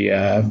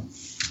the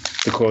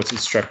quotes that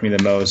struck me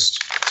the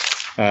most,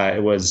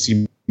 it was,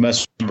 you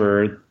must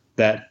remember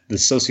that the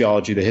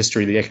sociology, the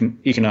history, the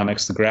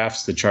economics, the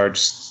graphs, the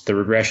charts, the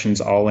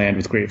regressions all land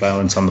with great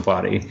violence on the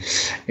body.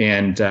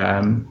 And,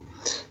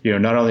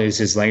 not only is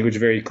his language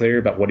very clear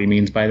about what he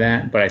means by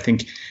that, but I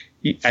think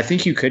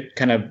you could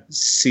kind of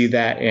see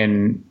that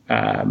in,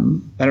 I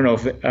don't know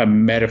if a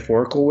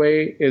metaphorical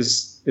way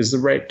is the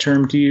right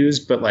term to use,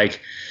 but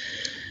like,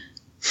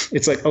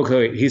 it's like,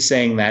 okay, he's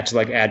saying that to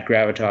like add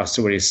gravitas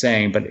to what he's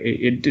saying, but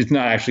it's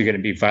not actually going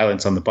to be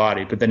violence on the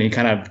body. But then he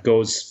kind of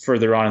goes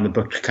further on in the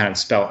book to kind of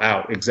spell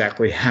out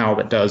exactly how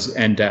that does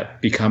end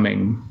up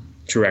becoming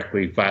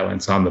directly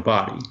violence on the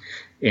body.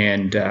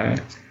 And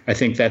I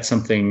think that's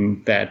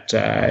something that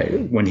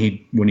when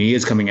he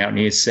is coming out and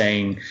he is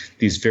saying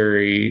these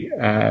very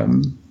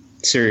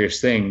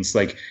serious things,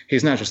 like,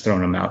 he's not just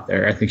throwing them out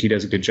there. I think he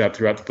does a good job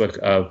throughout the book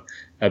of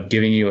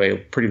giving you a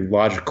pretty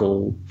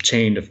logical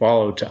chain to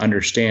follow to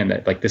understand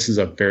that, like, this is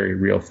a very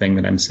real thing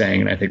that I'm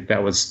saying. And I think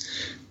that was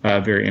a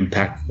very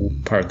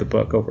impactful part of the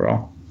book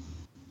overall.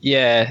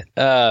 Yeah,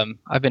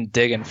 I've been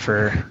digging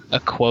for a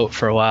quote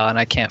for a while and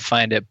I can't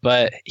find it,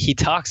 but he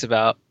talks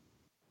about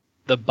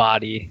the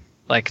body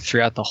like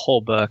throughout the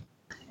whole book.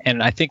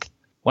 And I think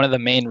one of the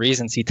main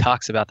reasons he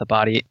talks about the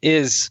body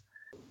is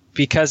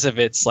because of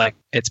its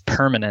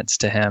permanence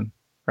to him,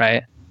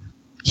 right?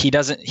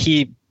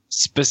 He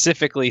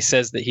specifically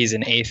says that he's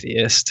an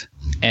atheist,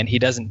 and he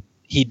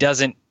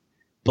doesn't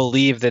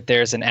believe that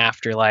there's an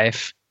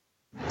afterlife.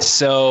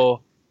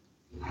 So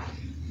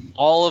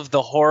all of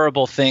the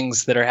horrible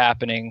things that are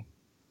happening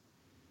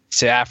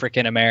to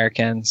African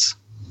Americans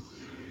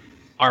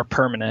are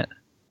permanent.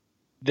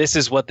 This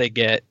is what they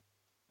get.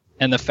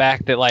 And the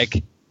fact that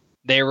like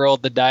they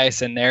rolled the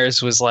dice and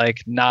theirs was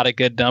like not a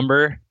good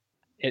number,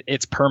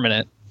 it's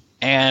permanent.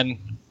 And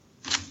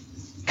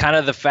kind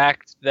of the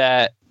fact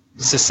that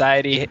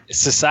society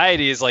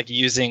is like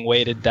using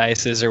weighted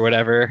dices or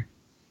whatever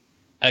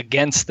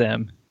against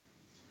them,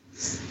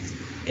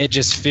 it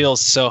just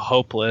feels so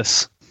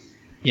hopeless,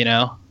 you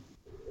know?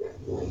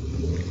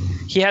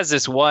 He has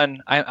this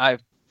one, I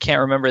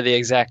can't remember the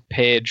exact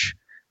page,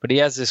 but he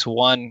has this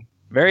one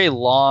very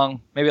long,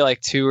 maybe like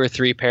 2 or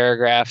 3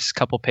 paragraphs,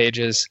 couple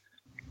pages,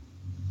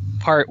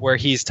 part where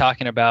he's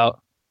talking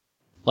about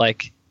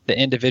like the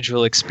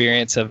individual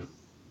experience of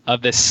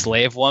this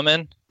slave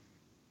woman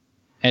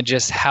and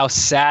just how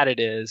sad it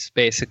is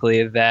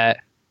basically that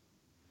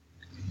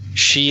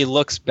she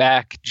looks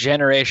back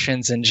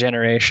generations and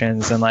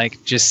generations and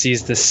like just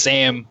sees the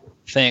same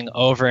thing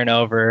over and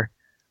over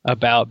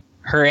about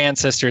her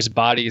ancestors'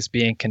 bodies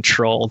being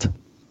controlled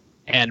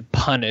and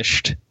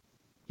punished,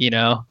 you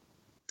know,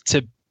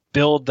 to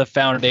build the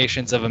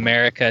foundations of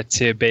America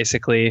to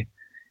basically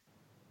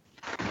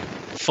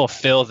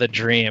fulfill the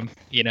dream,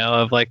 you know,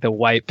 of like the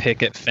white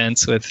picket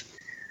fence with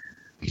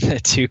the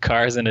 2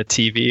 cars and a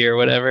TV or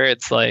whatever.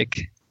 It's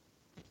like,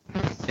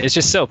 it's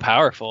just so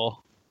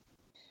powerful.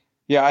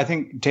 Yeah, I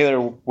think, Taylor,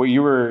 what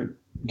you were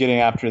getting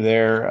after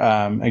there,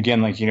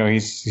 again, like, you know,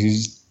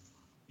 he's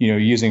you know,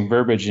 using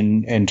verbiage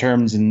and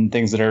terms and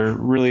things that are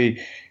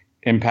really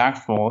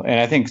impactful.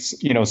 And I think,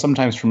 you know,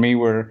 sometimes for me,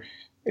 where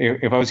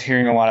if I was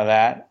hearing a lot of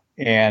that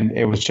and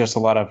it was just a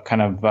lot of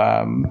kind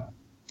of,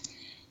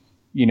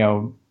 you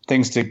know,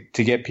 things to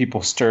get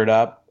people stirred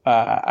up,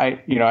 I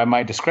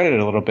might discredit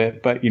it a little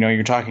bit. But, you know,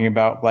 you're talking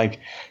about like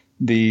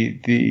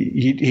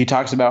he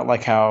talks about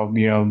like how,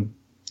 you know,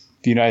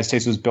 the United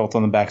States was built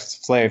on the backs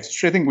of slaves,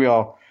 which I think we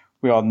all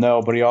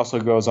know. But he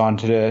also goes on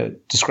to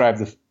describe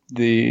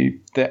the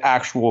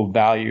actual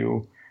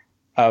value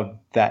of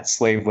that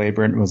slave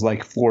labor, and it was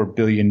like $4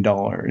 billion,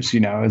 you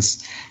know,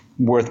 is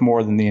worth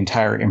more than the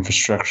entire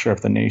infrastructure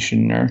of the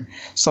nation or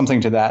something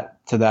to that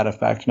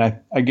effect. And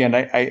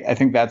I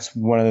think that's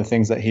one of the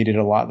things that he did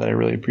a lot that I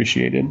really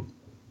appreciated.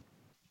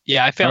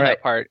 Yeah, I found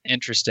that part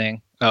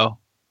interesting. Oh,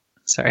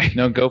 sorry.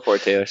 No, go for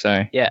it, Taylor.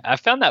 Sorry. Yeah, I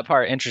found that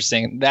part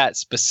interesting, that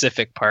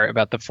specific part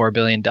about the $4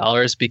 billion,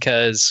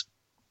 because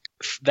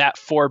that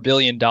 $4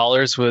 billion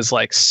was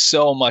like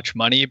so much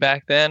money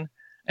back then.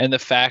 And the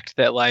fact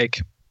that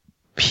like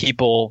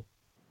people,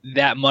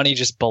 that money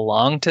just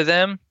belonged to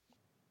them,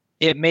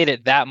 it made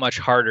it that much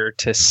harder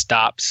to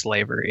stop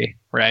slavery,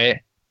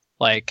 right?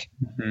 Like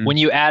when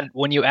you add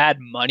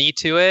money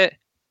to it,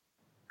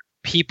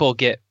 people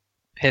get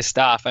pissed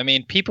off. I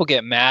mean, people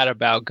get mad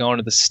about going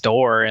to the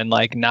store and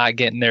like not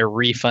getting their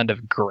refund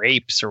of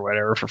grapes or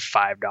whatever for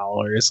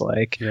 $5.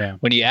 Like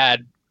when you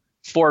add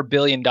 $4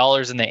 billion in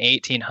the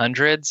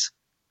 1800s,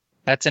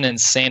 that's an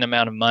insane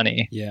amount of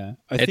money. Yeah.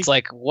 It's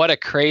like, what a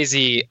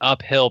crazy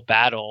uphill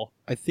battle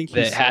I think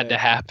that had to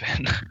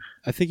happen.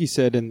 I think he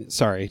said, and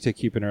sorry to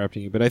keep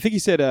interrupting you, but I think he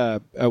said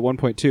at one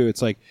point too,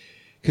 it's like,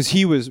 because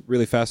he was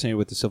really fascinated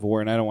with the Civil War,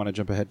 and I don't want to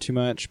jump ahead too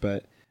much,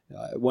 but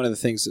one of the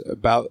things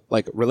about,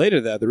 like, related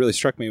to that really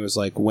struck me was,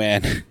 like,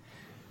 when,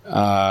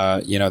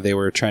 they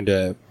were trying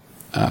to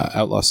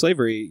outlaw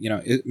slavery,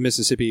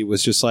 Mississippi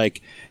was just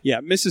like, yeah,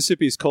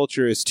 Mississippi's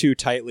culture is too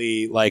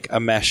tightly, like,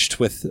 enmeshed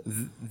with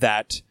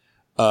that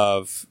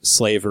of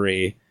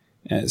slavery.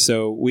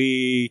 So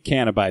we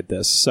can't abide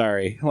this.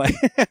 Sorry, like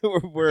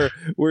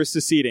we're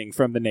seceding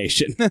from the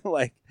nation.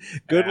 Like,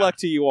 good luck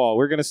to you all.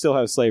 We're gonna still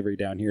have slavery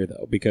down here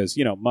though, because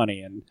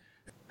money and.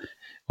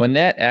 When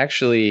that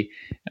actually,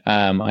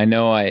 I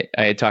know I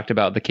had talked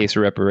about The Case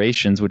of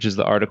Reparations, which is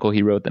the article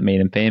he wrote that made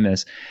him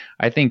famous.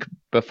 I think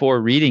before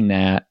reading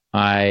that,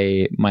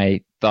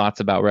 my thoughts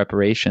about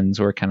reparations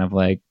were kind of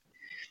like,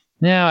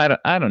 no,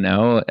 I don't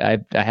know. I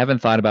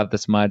haven't thought about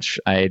this much.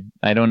 I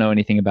don't know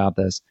anything about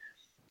this.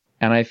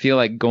 And I feel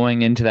like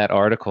going into that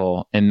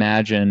article,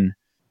 imagine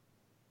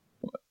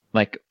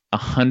like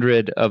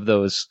 100 of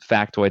those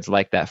factoids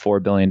like that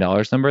 $4 billion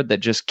number that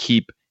just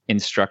keep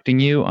instructing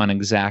you on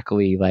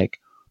exactly like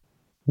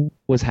what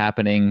was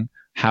happening,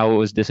 how it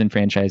was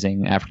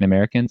disenfranchising African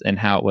Americans, and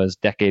how it was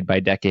decade by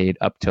decade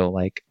up till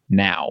like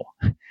now.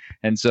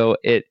 And so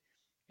it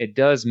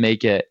does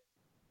make it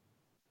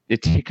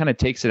kind of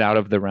takes it out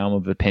of the realm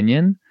of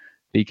opinion,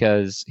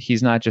 because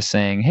he's not just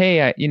saying,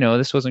 hey,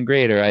 this wasn't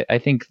great, or I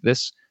think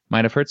this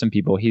might have hurt some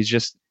people. He's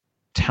just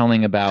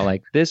telling about,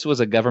 like, this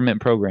was a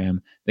government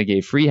program that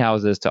gave free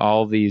houses to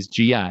all these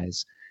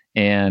GIs.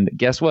 And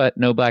guess what?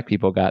 No black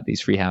people got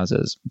these free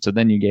houses. So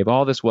then you gave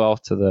all this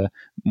wealth to the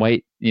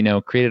white,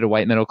 created a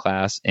white middle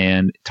class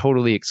and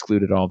totally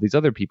excluded all these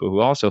other people who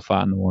also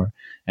fought in the war.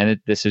 And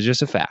this is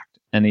just a fact.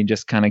 And he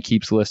just kind of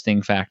keeps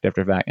listing fact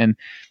after fact. And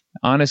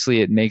honestly,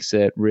 it makes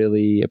it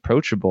really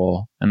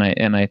approachable. And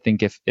I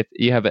think if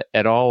you have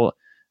at all,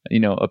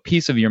 a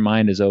piece of your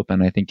mind is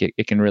open, I think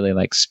it can really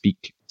like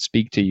speak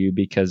to you,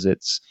 because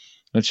it's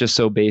just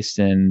so based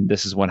in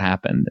this is what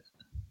happened.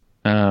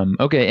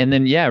 Okay, and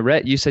then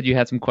Rhett, you said you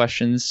had some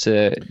questions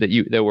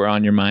that were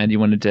on your mind. You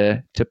wanted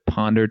to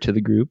ponder to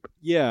the group.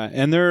 Yeah,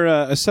 and they're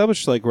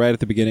established like right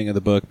at the beginning of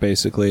the book,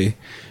 basically.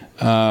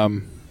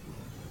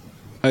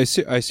 I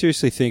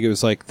seriously think it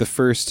was like the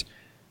first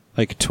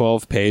like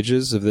 12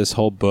 pages of this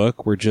whole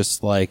book were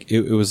just like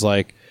it was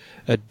like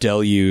a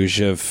deluge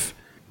of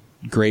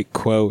great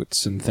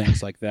quotes and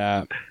things like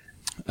that.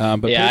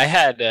 But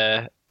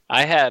yeah,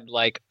 I had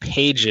like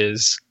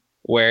pages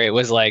where it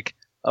was like,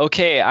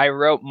 okay, I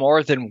wrote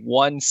more than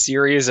one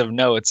series of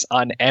notes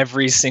on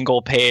every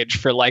single page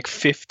for like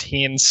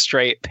 15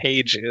 straight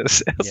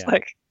pages. It's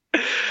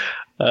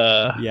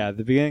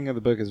the beginning of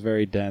the book is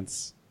very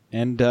dense,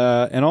 and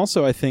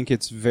also I think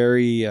it's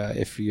very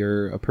if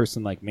you're a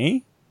person like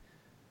me,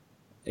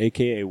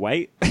 aka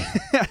white,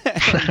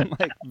 and,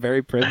 like,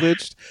 very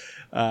privileged,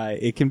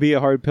 it can be a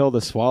hard pill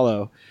to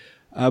swallow.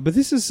 But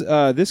this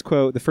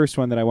quote, the first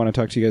one that I want to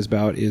talk to you guys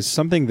about, is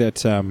something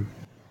that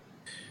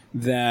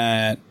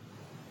that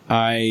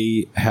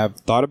I have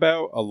thought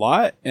about a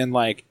lot, and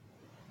like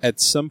at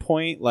some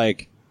point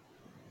like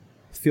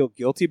feel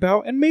guilty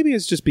about, and maybe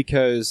it's just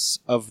because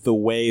of the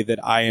way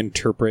that I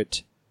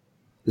interpret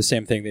the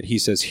same thing that he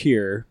says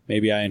here.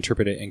 Maybe I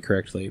interpret it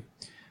incorrectly.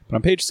 But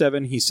on page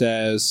 7, he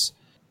says,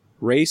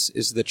 "Race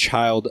is the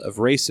child of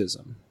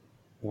racism."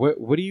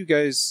 What do you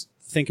guys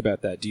think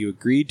about that? Do you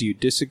agree? Do you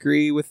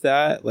disagree with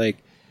that? Like,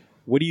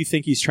 what do you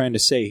think he's trying to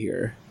say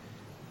here?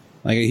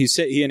 Like he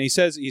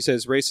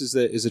says race is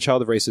the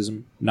child of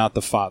racism, not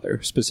the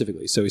father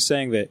specifically. So he's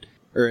saying that,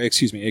 or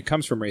excuse me, it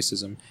comes from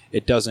racism.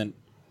 It doesn't,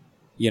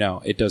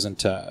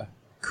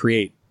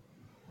 create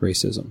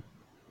racism.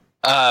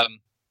 I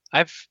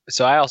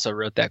also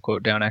wrote that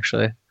quote down,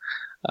 actually.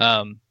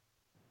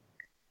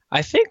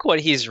 I think what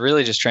he's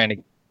really just trying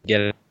to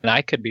get at, and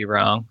I could be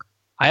wrong,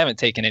 I haven't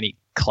taken any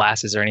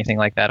classes or anything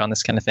like that on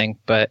this kind of thing,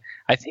 but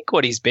I think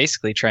what he's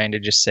basically trying to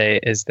just say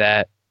is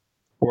that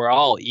we're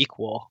all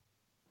equal,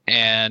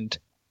 and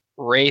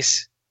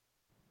race,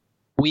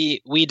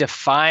 we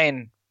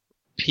define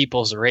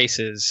people's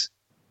races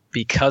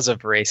because of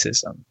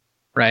racism,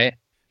 right?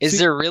 Is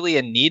there really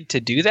a need to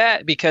do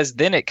that? Because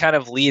then it kind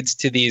of leads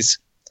to these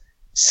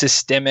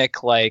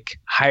systemic like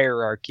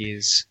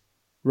hierarchies,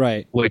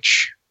 right?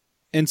 Which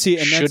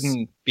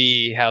shouldn't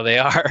be how they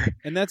are.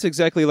 And that's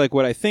exactly like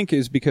what I think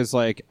is, because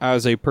like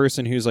as a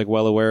person who's like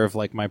well aware of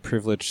like my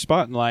privileged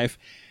spot in life,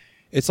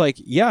 it's like,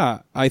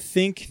 yeah, I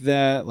think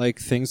that like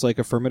things like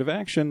affirmative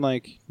action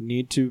like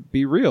need to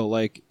be real.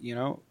 Like,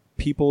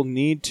 people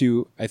need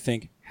to, I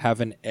think,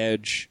 have an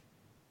edge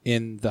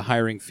in the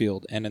hiring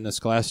field and in the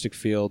scholastic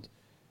field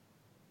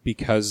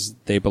because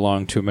they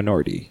belong to a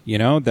minority.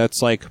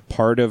 That's like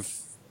part of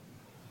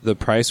the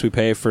price we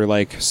pay for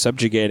like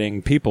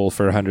subjugating people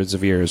for hundreds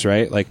of years,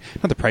 right? Like,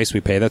 not the price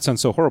we pay, that sounds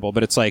so horrible,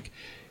 but it's like,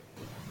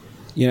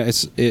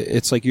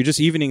 it's like you're just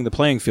evening the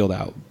playing field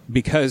out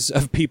because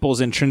of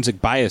people's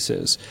intrinsic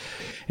biases.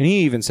 And he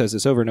even says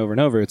this over and over and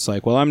over. It's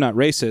like, well, I'm not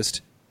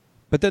racist,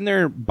 but then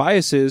their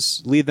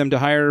biases lead them to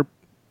hire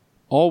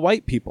all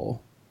white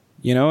people.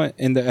 you know,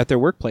 at their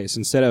workplace,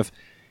 instead of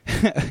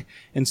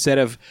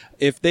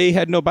if they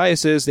had no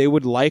biases, they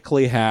would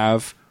likely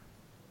have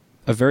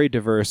a very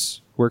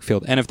diverse work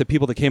field. And if the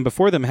people that came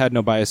before them had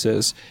no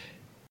biases,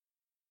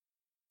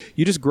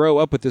 you just grow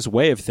up with this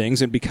way of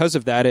things, and because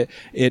of that,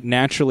 it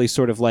naturally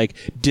sort of like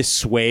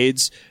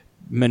dissuades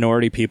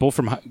minority people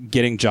from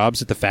getting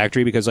jobs at the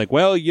factory, because like,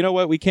 well, you know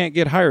what, we can't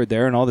get hired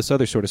there, and all this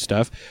other sort of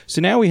stuff.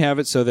 So now we have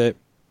it so that,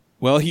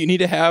 well, you need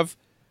to have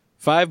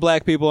 5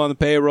 black people on the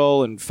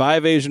payroll and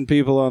 5 Asian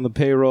people on the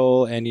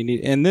payroll,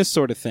 and this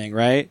sort of thing,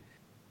 right?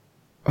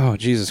 Oh,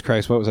 Jesus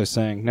Christ, what was I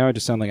saying? Now I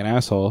just sound like an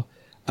asshole.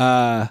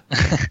 So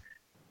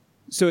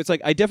it's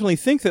like, I definitely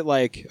think that,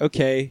 like,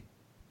 okay,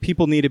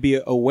 people need to be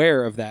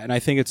aware of that. And I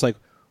think it's like,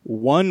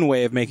 one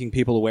way of making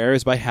people aware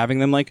is by having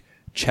them like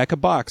check a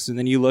box. And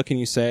then you look and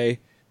you say,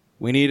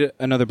 we need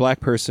another black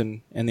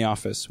person in the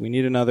office. We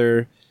need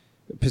another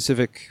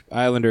Pacific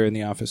Islander in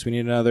the office. We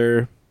need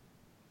another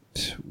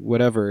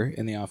whatever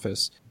in the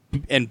office.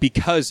 And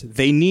because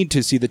they need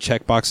to see the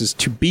check boxes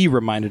to be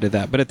reminded of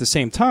that. But at the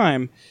same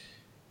time,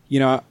 you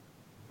know,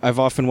 I've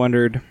often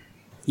wondered,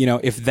 you know,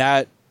 if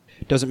that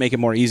doesn't make it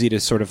more easy to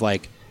sort of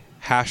like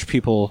hash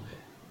people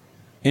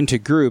into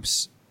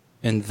groups,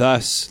 and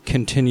thus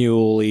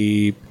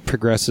continually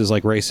progresses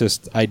like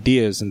racist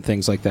ideas and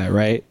things like that,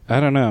 right? I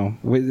don't know.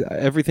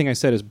 Everything I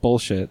said is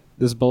bullshit.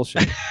 This is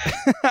bullshit.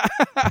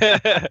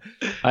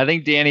 I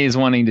think Danny is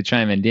wanting to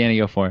chime in. Danny,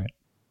 go for it.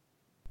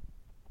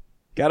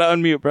 Gotta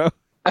unmute, bro.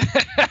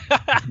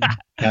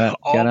 Gotta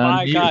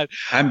my unmute. God.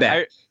 I'm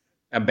back.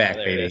 I'm back,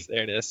 There baby. it is.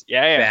 There it is.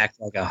 Yeah. Back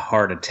like a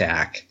heart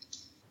attack.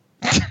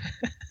 I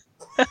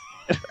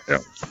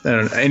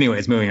don't know.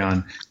 Anyways, moving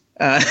on.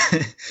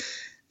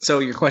 So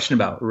your question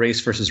about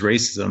race versus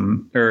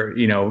racism, or,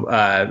 you know,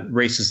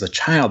 race is the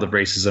child of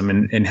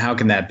racism, and how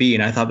can that be?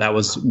 And I thought that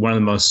was one of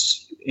the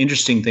most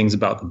interesting things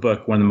about the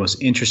book, one of the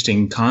most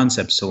interesting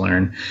concepts to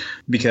learn,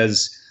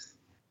 because,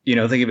 you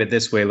know, think of it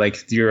this way,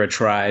 like you're a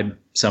tribe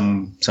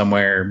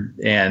somewhere,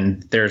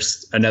 and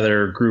there's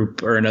another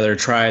group or another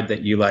tribe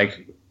that you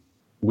like,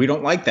 we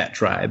don't like that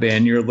tribe.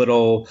 And your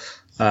little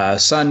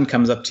son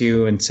comes up to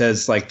you and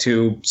says, like,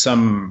 to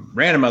some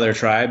random other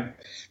tribe,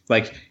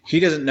 like, he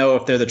doesn't know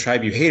if they're the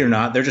tribe you hate or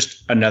not. They're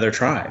just another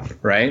tribe,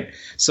 right?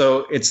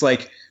 So it's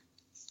like,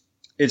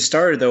 it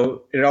started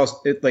though,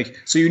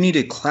 so you need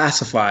to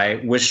classify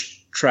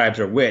which tribes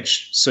are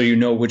which, so you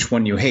know which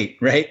one you hate,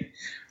 right?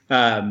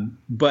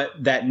 But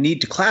that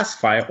need to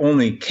classify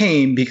only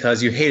came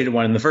because you hated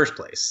one in the first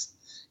place,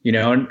 you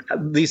know, and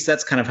at least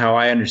that's kind of how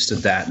I understood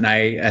that. And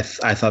I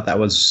thought that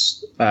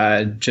was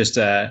just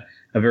a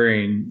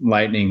very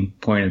enlightening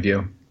point of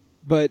view.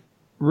 But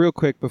real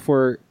quick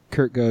before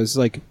Kurt goes,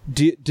 like,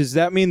 does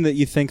that mean that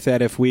you think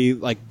that if we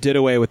like did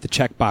away with the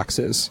check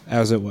boxes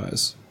as it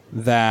was,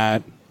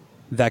 that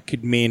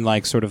could mean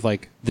like sort of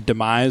like the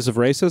demise of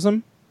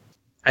racism?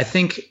 I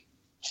think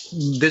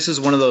this is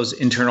one of those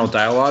internal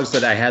dialogues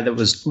that I had that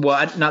was,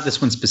 well, not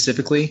this one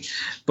specifically,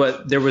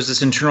 but there was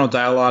this internal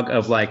dialogue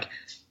of like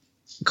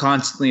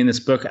constantly in this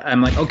book,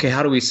 I'm like, okay,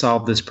 how do we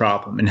solve this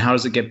problem, and how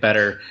does it get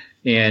better?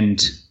 And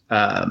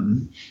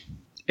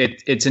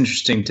it's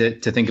interesting to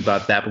think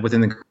about that, but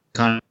within the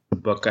context of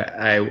the book,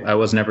 I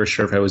was never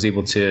sure if I was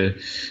able to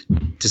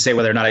say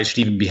whether or not I should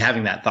even be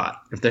having that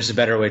thought, if there's a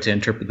better way to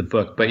interpret the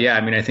book. But yeah,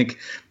 I mean, I think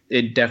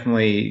it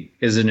definitely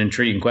is an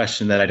intriguing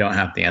question that I don't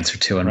have the answer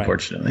to,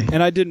 unfortunately. Right.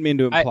 And I didn't mean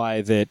to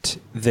imply that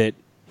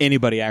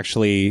anybody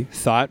actually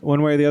thought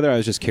one way or the other. I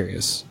was just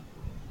curious.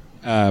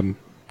 Go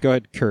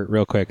ahead, Kurt,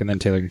 real quick, and then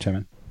Taylor can chime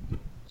in.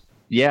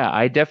 Yeah,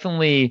 I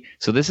definitely.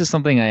 So this is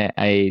something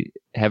I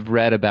have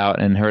read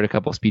about and heard a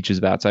couple of speeches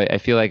about. So I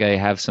feel like I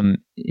have some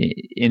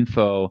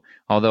info,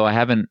 although I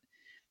haven't.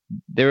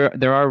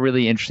 There are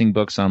really interesting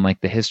books on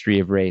like the history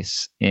of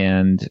race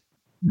and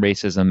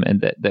racism,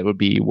 and that would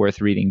be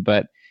worth reading.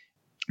 But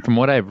from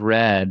what I've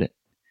read,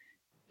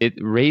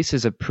 race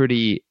is a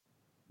pretty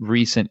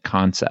recent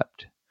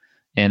concept,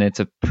 and it's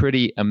a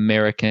pretty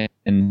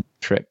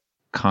American-centric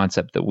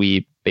concept that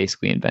we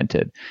basically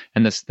invented.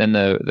 And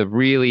the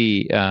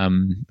really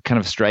kind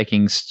of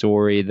striking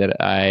story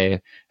that I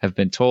have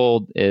been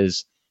told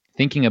is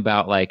thinking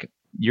about, like,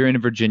 you're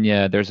in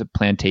Virginia, there's a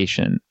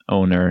plantation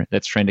owner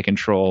that's trying to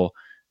control,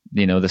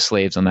 you know, the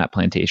slaves on that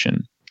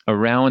plantation.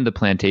 Around the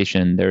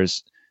plantation,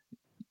 there's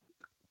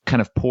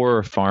kind of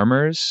poorer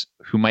farmers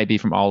who might be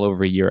from all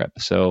over Europe.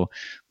 So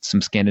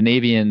some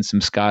Scandinavian,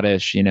 some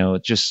Scottish, you know,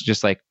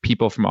 just like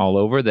people from all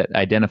over that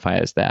identify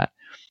as that.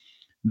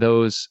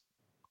 Those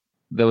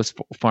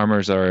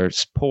farmers are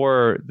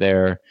poor.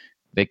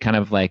 They kind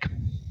of like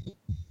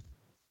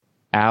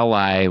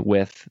ally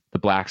with the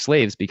black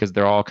slaves because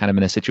they're all kind of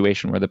in a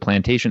situation where the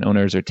plantation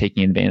owners are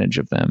taking advantage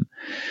of them.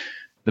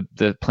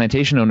 The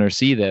plantation owners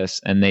see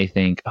this and they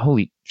think,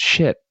 holy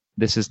shit,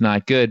 this is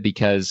not good,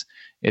 because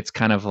it's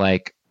kind of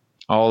like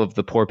all of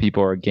the poor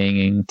people are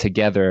ganging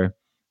together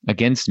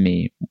against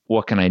me.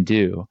 What can I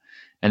do?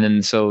 And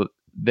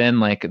then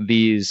like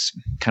these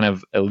kind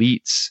of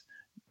elites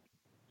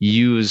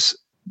use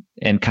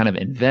and kind of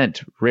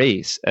invent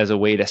race as a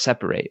way to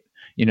separate.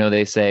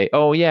 they say,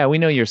 oh yeah, we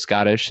know you're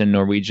Scottish and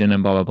Norwegian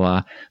and blah, blah,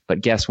 blah.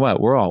 But guess what?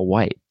 We're all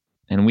white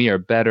and we are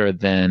better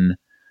than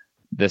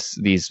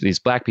these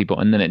black people.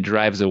 And then it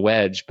drives a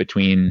wedge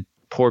between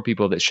poor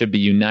people that should be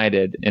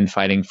united in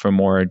fighting for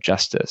more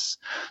justice.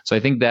 So I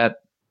think that's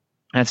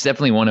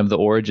definitely one of the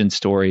origin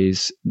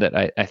stories that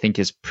I think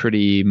is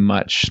pretty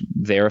much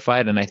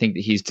verified. And I think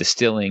that he's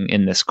distilling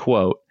in this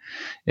quote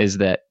is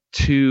that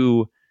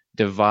to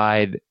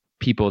divide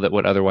people that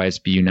would otherwise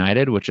be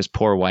united, which is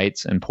poor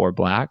whites and poor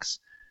blacks,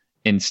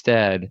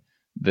 instead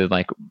the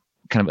like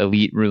kind of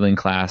elite ruling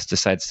class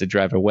decides to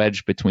drive a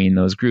wedge between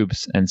those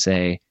groups and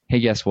say, hey,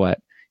 guess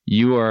what?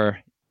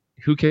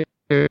 Who cares?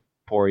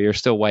 Poor, you're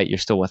still white, you're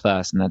still with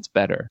us, and that's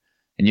better.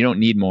 And you don't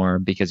need more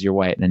because you're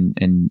white and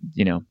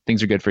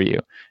things are good for you.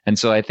 And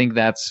so I think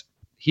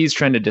he's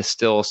trying to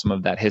distill some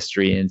of that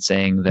history and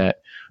saying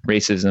that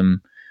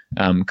racism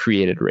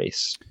created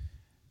race.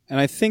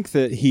 And I think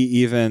that he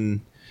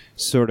even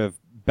sort of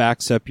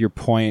backs up your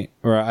point,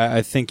 or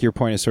I think your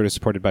point is sort of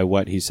supported by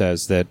what he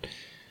says,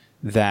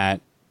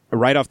 that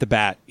right off the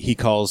bat, he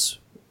calls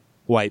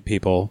white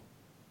people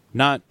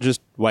not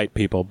just white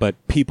people, but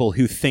people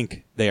who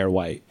think they are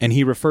white. And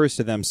he refers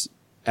to them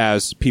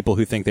as people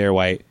who think they are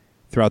white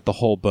throughout the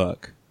whole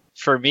book.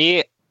 For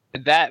me,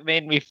 that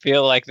made me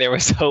feel like there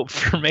was hope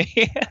for me.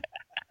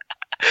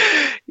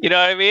 You know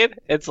what I mean?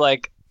 It's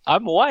like,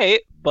 I'm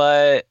white,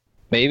 but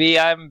maybe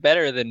I'm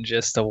better than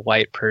just a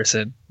white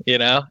person,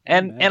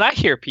 And I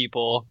hear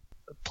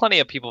plenty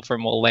of people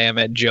from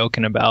Willamette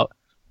joking about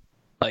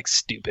like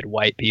stupid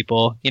white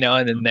people,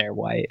 and then they're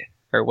white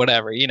or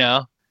whatever,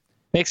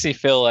 Makes me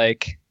feel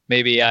like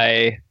maybe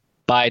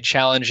by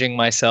challenging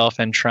myself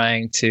and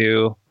trying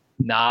to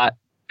not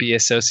be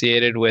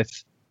associated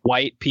with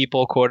white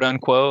people, quote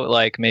unquote,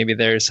 like maybe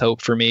there's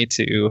hope for me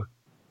to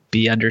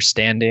be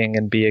understanding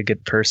and be a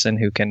good person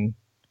who can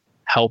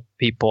help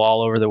people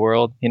all over the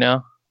world,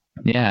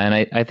 Yeah,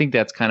 and I think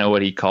that's kind of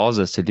what he calls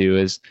us to do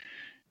is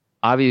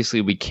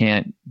obviously we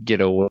can't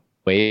get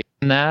away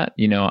from that.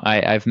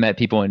 I've met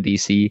people in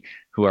DC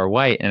who are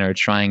white and are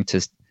trying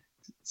to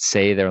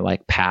say they're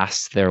like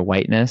past their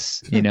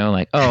whiteness,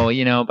 like,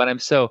 oh, but I'm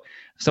so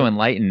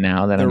enlightened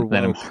now that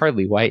I'm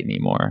hardly white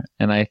anymore.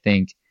 And I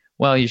think,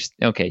 well,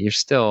 you're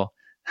still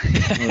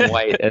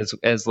white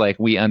as like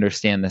we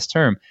understand this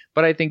term.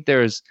 But I think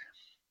there's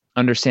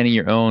understanding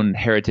your own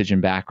heritage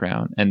and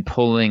background and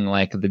pulling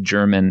like the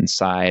German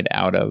side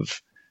out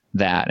of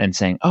that and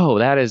saying, oh,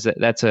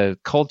 that's a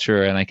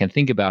culture and I can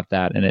think about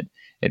that. And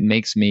it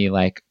makes me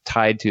like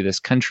tied to this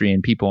country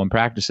and people and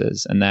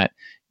practices. And that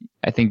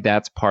I think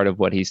that's part of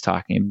what he's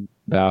talking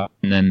about.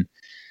 And then,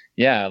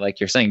 yeah, like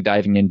you're saying,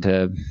 diving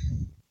into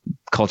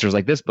cultures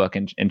like this book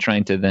and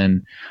trying to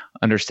then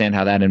understand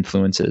how that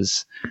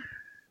influences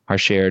our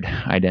shared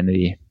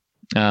identity.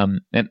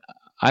 And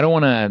I don't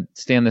want to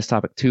stay on this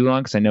topic too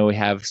long because I know we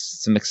have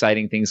some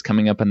exciting things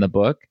coming up in the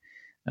book.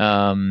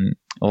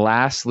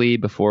 Lastly,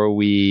 before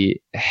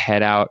we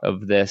head out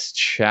of this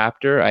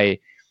chapter, I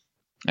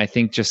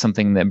think just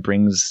something that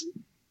brings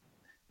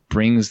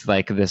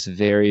like this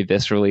very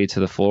viscerally to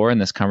the floor,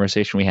 and this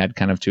conversation we had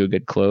kind of to a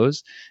good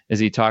close, is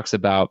he talks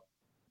about,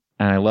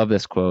 and I love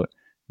this quote,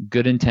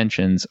 good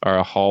intentions are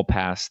a hall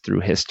pass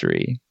through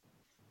history.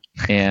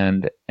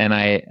 And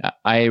I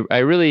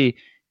really,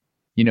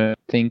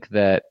 think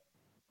that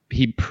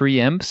he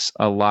preempts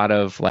a lot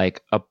of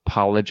like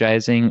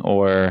apologizing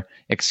or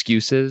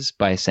excuses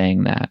by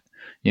saying that,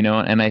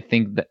 and I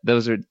think that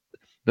those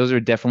are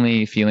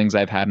definitely feelings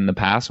I've had in the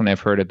past when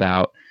I've heard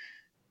about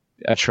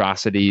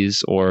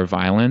atrocities or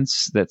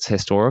violence that's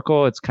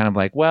historical. It's kind of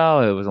like,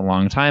 well, it was a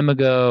long time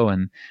ago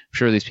and I'm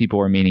sure these people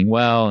were meaning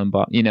well, and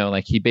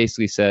like he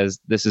basically says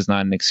this is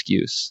not an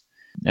excuse,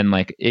 and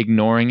like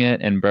ignoring it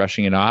and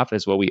brushing it off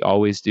is what we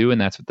always do, and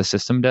that's what the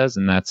system does,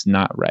 and that's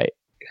not right.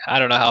 I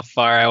don't know how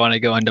far I want to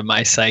go into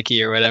my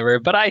psyche or whatever,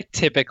 but I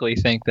typically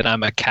think that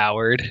I'm a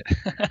coward.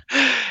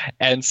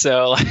 And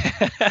so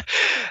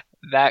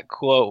that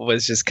quote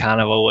was just kind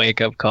of a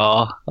wake-up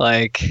call.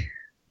 Like,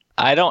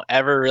 I don't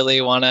ever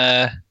really want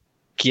to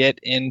get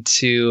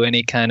into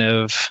any kind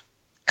of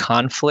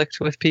conflict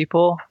with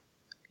people,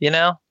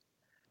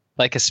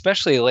 like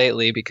especially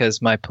lately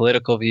because my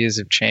political views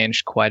have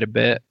changed quite a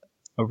bit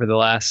over the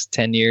last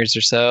 10 years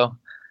or so.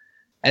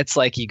 It's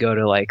like you go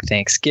to like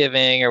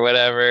Thanksgiving or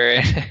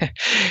whatever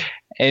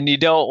and you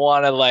don't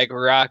want to like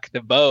rock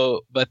the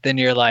boat, but then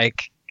you're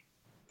like,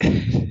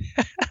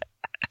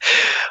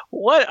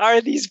 what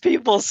are these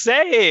people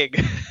saying?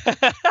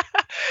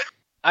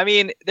 I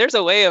mean, there's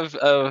a way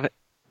of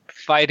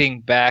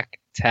fighting back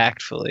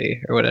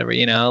tactfully or whatever,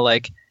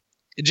 like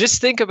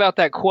just think about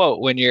that quote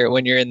when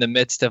you're in the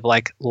midst of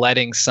like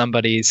letting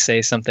somebody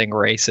say something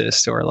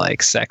racist or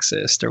like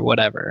sexist or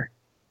whatever.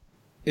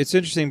 It's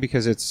interesting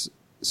because it's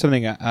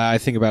something I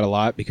think about a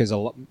lot because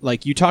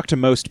like you talk to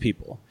most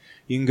people,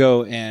 you can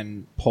go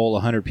and poll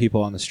 100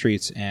 people on the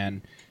streets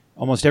and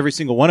almost every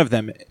single one of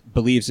them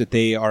believes that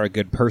they are a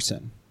good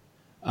person.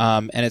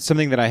 And it's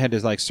something that I had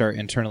to like start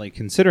internally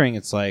considering.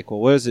 It's like,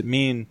 well, what does it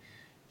mean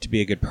to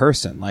be a good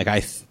person? Like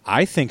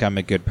I think I'm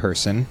a good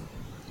person.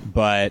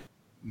 but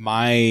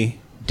my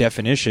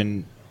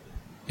definition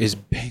is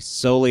based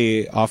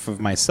solely off of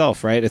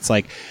myself, right? It's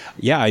like,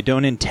 yeah, I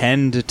don't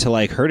intend to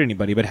like hurt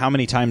anybody, but how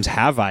many times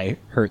have I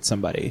hurt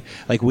somebody?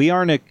 Like we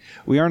aren't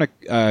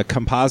a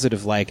composite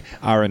of like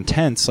our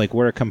intents, like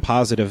we're a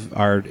composite of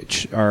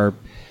our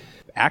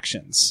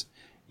actions,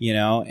 you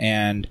know,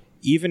 and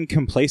even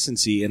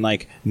complacency and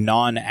like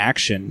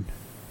non-action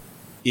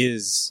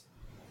is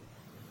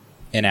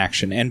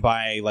inaction. And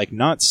by like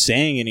not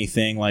saying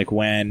anything, like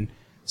when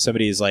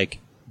somebody is like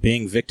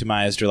being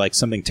victimized or like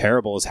something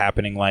terrible is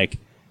happening, like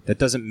that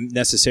doesn't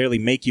necessarily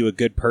make you a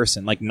good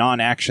person. Like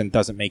non-action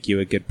doesn't make you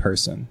a good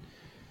person.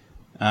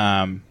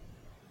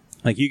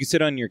 Like you can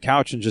sit on your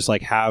couch and just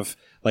like have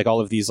like all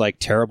of these like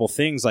terrible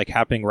things like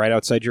happening right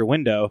outside your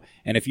window,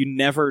 and if you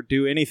never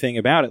do anything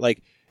about it,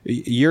 like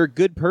your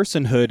good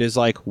personhood is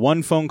like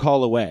one phone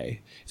call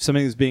away. If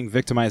somebody is being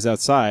victimized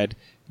outside,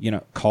 you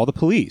know, call the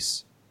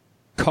police,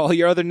 call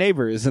your other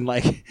neighbors, and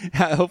like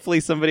hopefully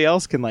somebody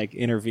else can like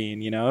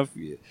intervene, you know.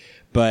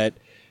 But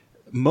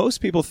most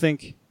people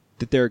think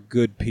that they're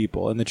good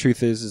people, and the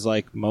truth is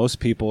like most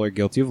people are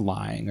guilty of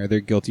lying, or they're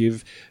guilty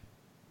of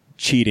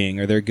cheating,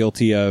 or they're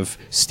guilty of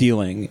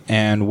stealing,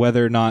 and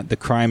whether or not the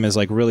crime is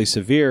like really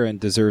severe and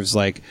deserves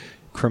like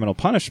criminal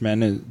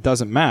punishment, it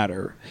doesn't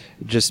matter.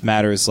 It just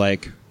matters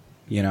like,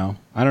 you know,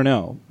 I don't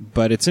know,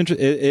 but it's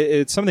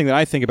it's something that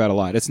I think about a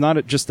lot. It's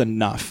not just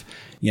enough,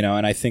 you know,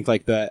 and I think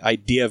like the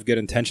idea of good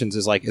intentions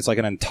is like, it's like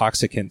an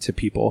intoxicant to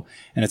people,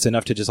 and it's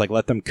enough to just like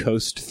let them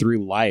coast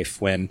through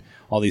life when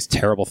all these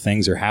terrible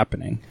things are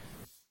happening.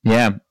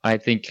 Yeah, I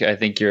think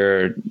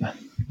you're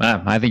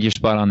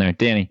spot on there,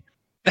 Danny.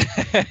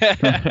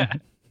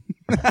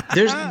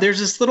 There's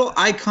this little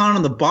icon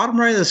on the bottom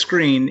right of the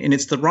screen, and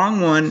it's the wrong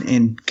one,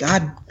 and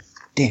god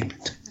damn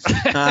it.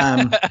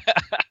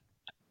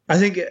 I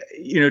think,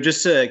 you know,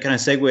 just to kind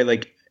of segue,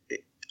 like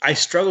I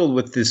struggled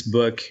with this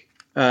book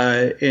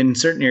in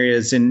certain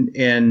areas, and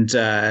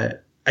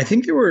I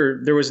think there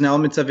was an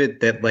element of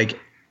it that like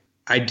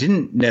I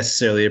didn't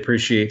necessarily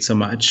appreciate so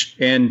much.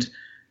 And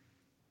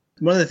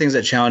one of the things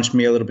that challenged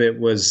me a little bit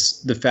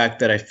was the fact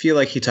that I feel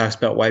like he talks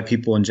about white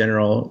people in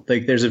general.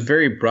 Like there's a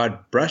very broad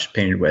brush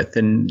painted with.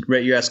 And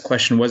Rhett, you asked the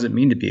question, what does it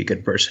mean to be a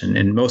good person?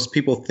 And most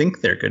people think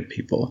they're good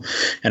people.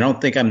 And I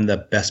don't think I'm the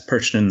best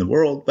person in the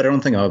world, but I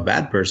don't think I'm a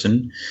bad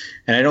person.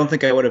 And I don't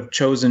think I would have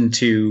chosen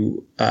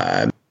to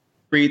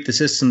create the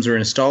systems or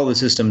install the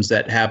systems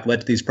that have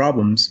led to these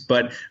problems.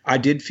 But I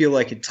did feel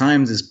like at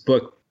times this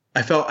book,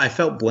 I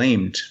felt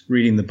blamed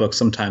reading the book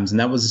sometimes, and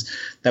that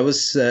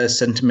was a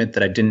sentiment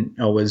that I didn't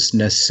always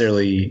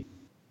necessarily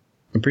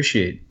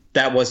appreciate.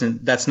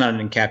 That's not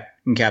an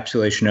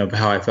encapsulation of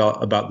how I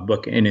felt about the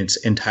book in its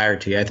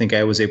entirety. I think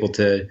I was able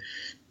to,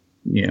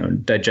 you know,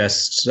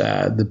 digest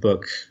the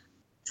book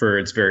for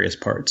its various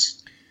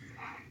parts.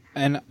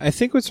 And I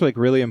think what's like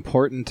really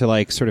important to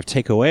like sort of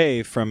take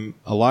away from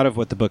a lot of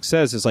what the book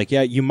says is like,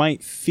 yeah, you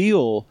might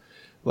feel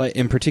like,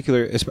 in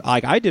particular,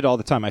 like I did all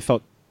the time, I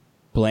felt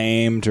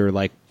blamed or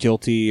like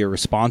guilty or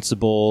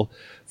responsible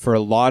for a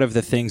lot of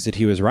the things that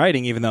he was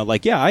writing, even though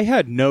like, yeah, I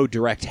had no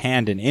direct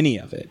hand in any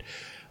of it.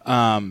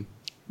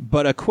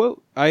 But a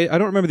quote, I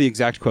don't remember the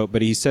exact quote,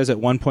 but he says at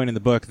one point in the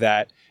book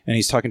that, and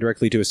he's talking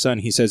directly to his son,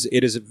 he says,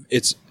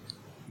 it's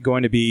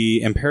going to be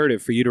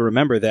imperative for you to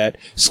remember that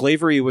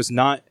slavery was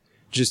not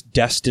just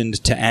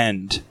destined to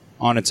end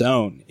on its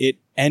own. It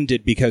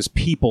ended because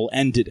people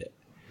ended it.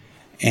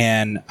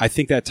 And I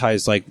think that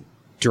ties like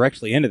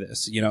directly into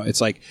this. You know, it's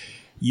like,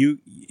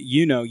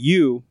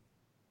 you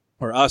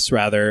or us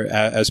rather,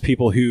 as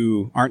people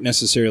who aren't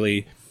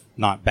necessarily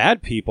not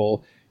bad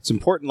people, it's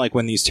important like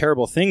when these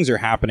terrible things are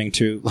happening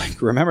to like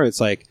remember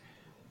it's like,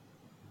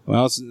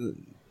 well,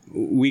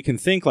 we can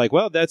think like,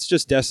 well, that's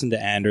just destined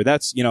to end, or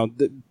that's, you know,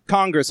 the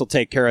Congress will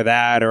take care of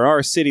that, or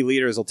our city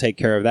leaders will take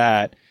care of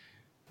that,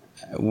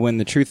 when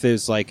the truth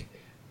is like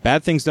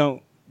bad things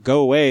don't go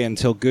away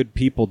until good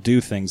people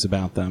do things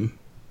about them.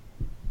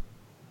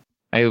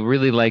 I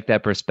really like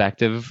that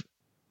perspective,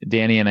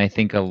 Danny, and I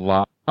think a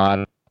lot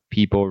of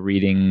people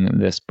reading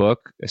this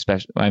book,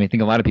 I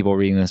think a lot of people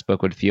reading this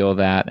book would feel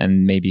that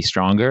and maybe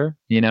stronger,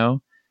 you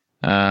know?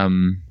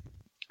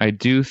 I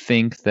do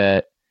think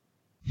that,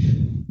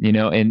 you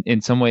know,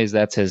 in some ways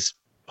that's his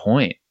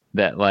point,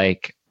 that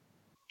like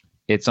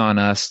it's on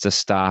us to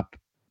stop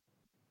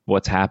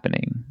what's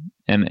happening.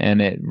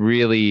 And it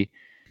really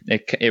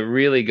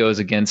goes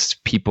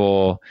against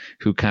people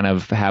who kind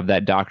of have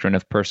that doctrine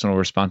of personal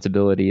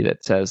responsibility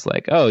that says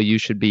like, oh, you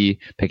should be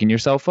picking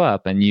yourself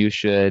up and you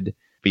should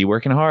be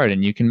working hard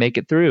and you can make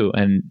it through.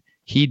 And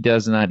he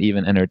does not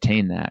even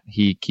entertain that.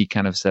 He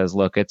kind of says,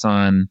 look, it's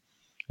on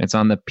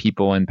the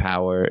people in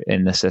power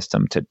in the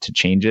system to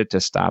change it, to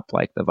stop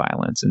like the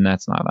violence. And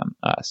that's not on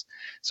us.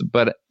 So,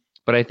 but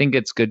I think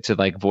it's good to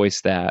like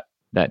voice that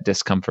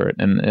discomfort.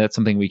 And that's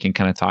something we can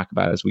kind of talk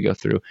about as we go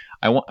through.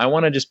 I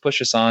want to just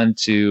push us on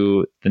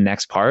to the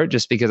next part,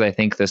 just because I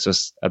think this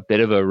was a bit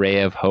of a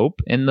ray of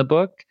hope in the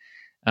book.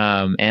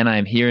 And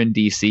I'm here in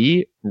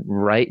DC,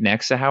 right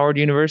next to Howard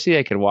University.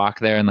 I could walk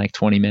there in like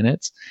 20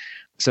 minutes.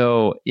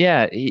 So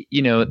yeah,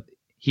 you know,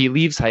 he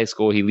leaves high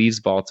school, he leaves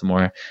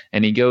Baltimore,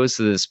 and he goes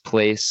to this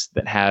place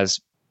that has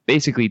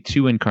basically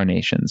two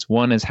incarnations.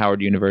 One is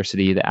Howard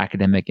University, the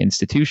academic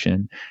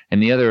institution,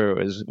 and the other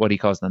is what he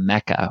calls the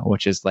Mecca,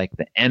 which is like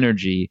the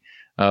energy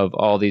of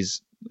all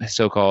these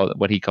so-called,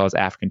 what he calls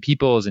African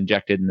peoples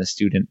injected in the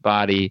student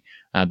body,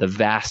 the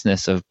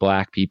vastness of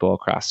Black people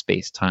across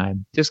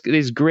space-time. Just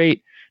these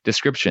great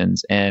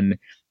descriptions, and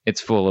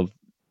it's full of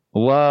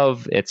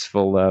love. It's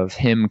full of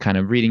him kind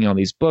of reading all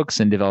these books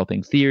and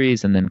developing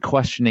theories and then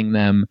questioning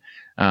them,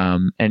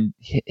 and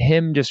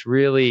him just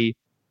really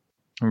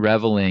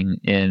reveling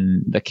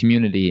in the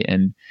community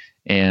and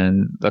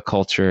the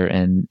culture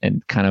and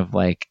kind of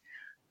like,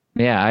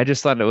 yeah, I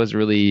just thought it was a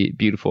really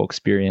beautiful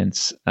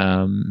experience.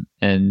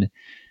 And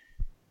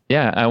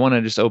yeah, I want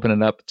to just open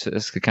it up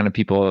to kind of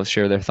people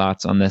share their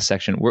thoughts on this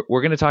section.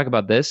 We're going to talk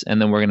about this,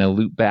 and then we're going to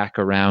loop back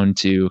around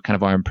to kind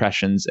of our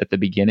impressions at the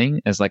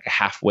beginning as like a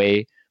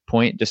halfway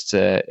point, just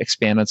to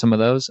expand on some of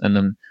those, and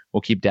then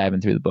we'll keep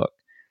diving through the book.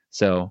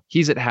 So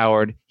he's at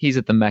Howard, he's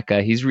at the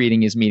Mecca, he's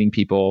reading, he's meeting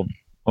people.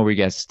 What were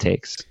your guys'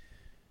 takes?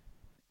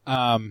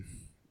 I'll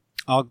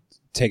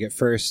take it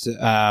first.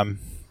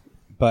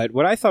 But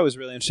what I thought was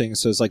really interesting,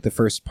 so it's like the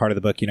first part of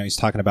the book, he's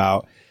talking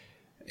about,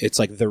 it's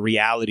like the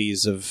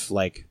realities of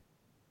like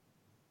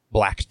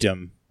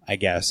Blackdom, I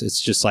guess.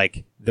 It's just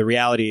like the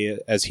reality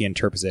as he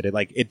interprets it.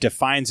 It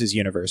defines his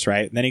universe,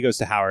 right? And then he goes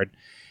to Howard,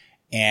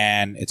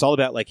 and it's all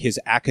about like his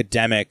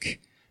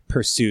academic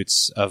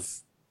pursuits of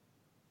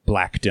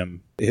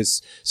Blackdom,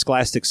 his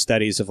scholastic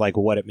studies of like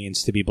what it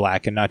means to be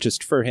Black, and not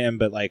just for him,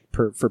 but like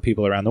for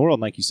people around the world.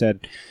 And like you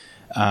said,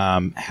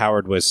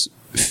 Howard was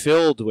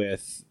filled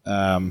with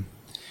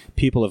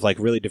people of like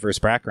really diverse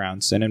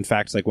backgrounds, and in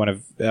fact, like one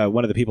of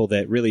the people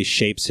that really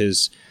shapes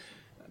his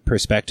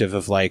perspective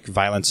of like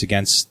violence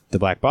against the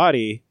Black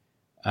body,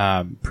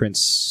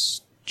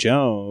 Prince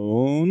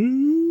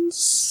Jones.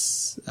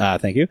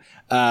 Thank you.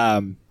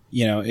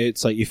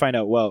 It's like you find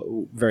out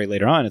very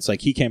later on. It's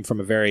like he came from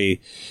a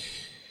very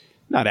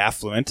not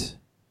affluent,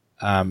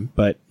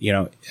 but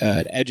an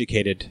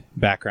educated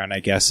background, I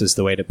guess, is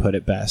the way to put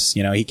it best.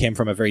 He came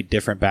from a very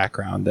different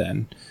background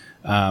than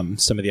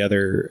some of the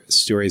other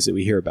stories that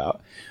we hear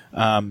about.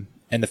 And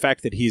the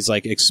fact that he's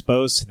like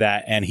exposed to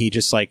that, and he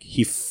just like,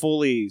 he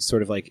fully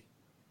sort of like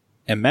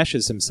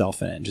enmeshes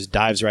himself in it and just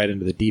dives right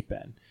into the deep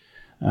end.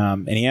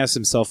 And he asks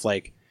himself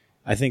like,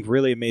 I think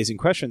really amazing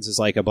questions as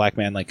like a Black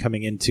man, like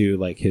coming into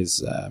like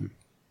his,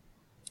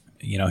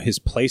 his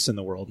place in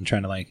the world and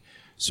trying to like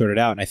sort it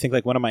out. And I think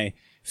like one of my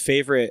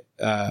favorite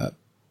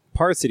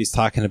parts that he's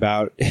talking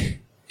about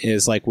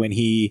is like when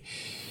he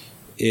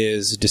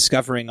is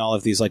discovering all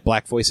of these like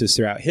Black voices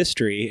throughout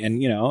history, and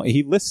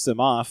he lists them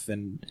off,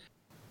 and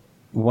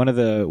one of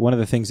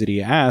the things that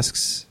he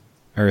asks,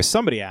 or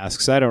somebody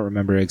asks, I don't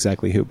remember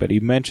exactly who, but he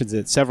mentions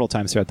it several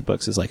times throughout the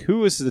books, is like,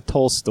 who is the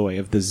Tolstoy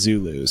of the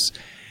Zulus?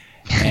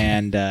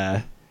 And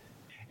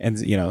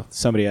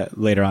somebody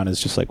later on is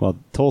just like, well,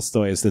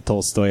 Tolstoy is the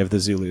Tolstoy of the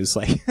Zulus,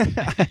 like.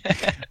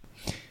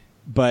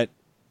 But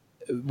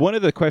one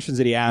of the questions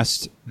that he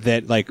asked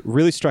that like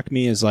really struck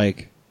me as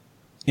like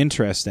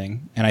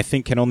interesting, and I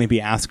think can only be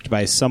asked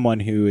by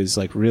someone who is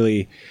like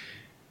really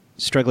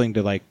struggling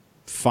to like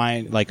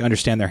find, like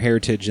understand their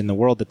heritage in the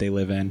world that they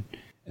live in,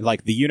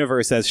 like the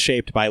universe as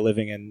shaped by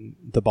living in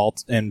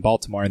in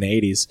Baltimore in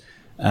the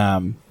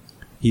 80s.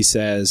 He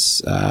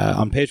says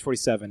on page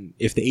 47,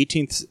 if the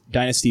 18th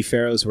dynasty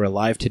pharaohs were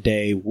alive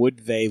today,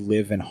 would they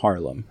live in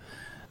Harlem?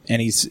 And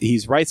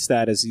he's writes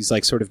that as he's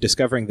like sort of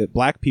discovering that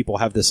Black people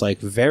have this like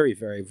very,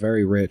 very,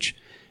 very rich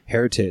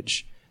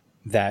heritage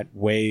that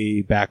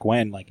way back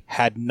when like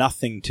had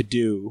nothing to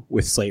do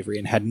with slavery,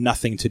 and had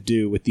nothing to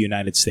do with the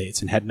United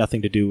States, and had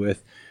nothing to do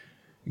with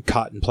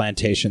cotton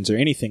plantations or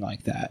anything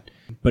like that.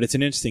 But it's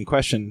an interesting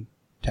question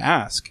to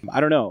ask.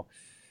 I don't know.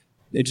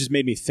 It just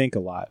made me think a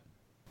lot.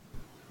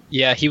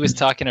 Yeah, he was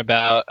talking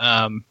about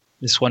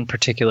this one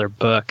particular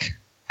book.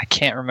 I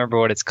can't remember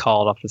what it's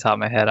called off the top of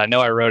my head. I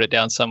know I wrote it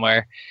down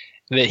somewhere,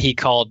 that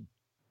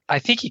I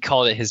think he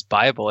called it his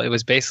Bible. It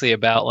was basically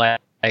about like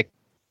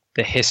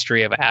the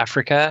history of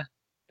Africa,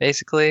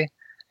 basically.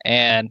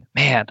 And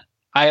man,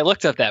 I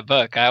looked up that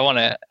book. I want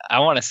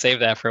to save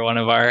that for one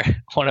of our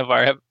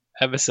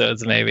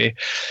episodes maybe.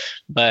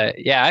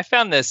 But yeah, I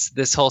found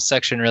this whole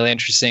section really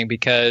interesting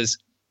because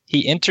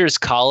he enters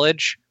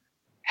college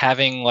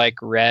having like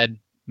read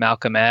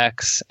Malcolm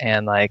X,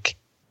 and like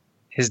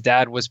his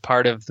dad was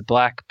part of the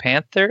Black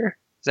Panther.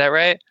 Is that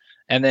right?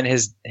 And then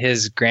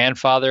his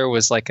grandfather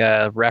was like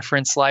a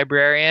reference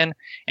librarian,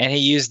 and he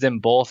used them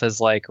both as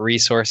like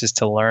resources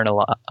to learn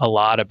a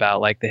lot about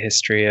like the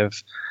history of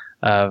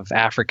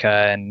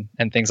Africa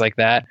and things like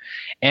that.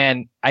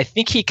 And I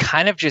think he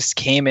kind of just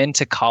came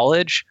into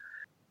college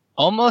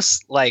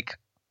almost like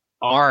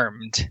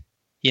armed,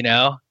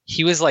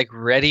 he was like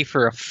ready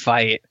for a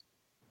fight.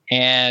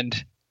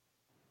 And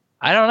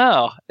I don't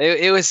know.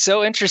 It was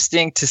so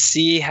interesting to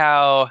see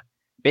how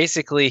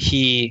basically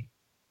he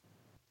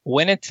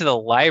went into the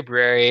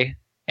library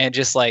and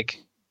just like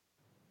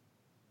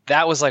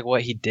that was like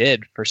what he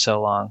did for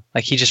so long.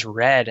 Like he just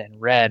read and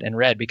read and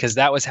read, because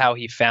that was how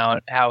he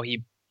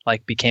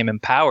like became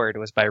empowered,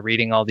 was by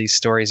reading all these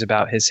stories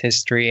about his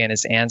history and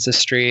his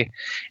ancestry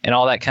and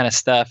all that kind of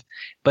stuff.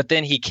 But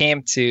then he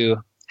came to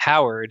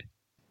Howard.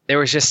 There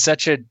was just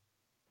such a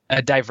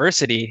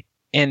diversity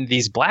in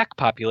these Black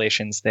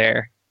populations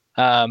there.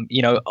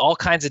 All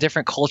kinds of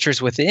different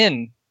cultures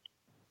within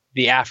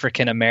the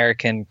African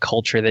American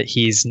culture that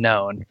he's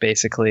known,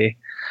 basically.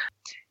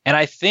 And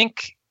I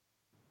think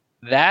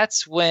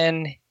that's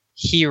when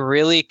he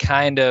really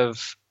kind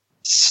of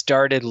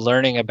started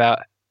learning about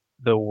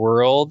the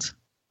world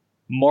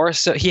more.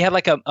 So he had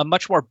like a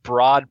much more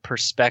broad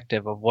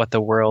perspective of what the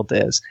world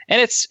is.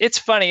 And it's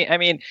funny, I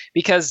mean,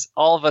 because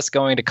all of us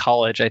going to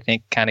college, I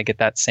think, kind of get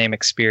that same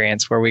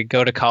experience where we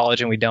go to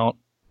college and we don't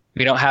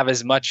have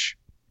as much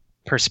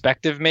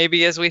perspective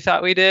maybe as we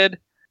thought we did.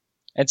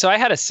 And so I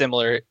had a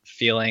similar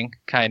feeling,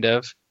 kind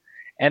of.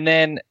 And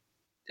then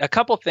a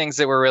couple things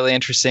that were really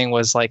interesting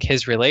was like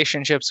his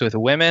relationships with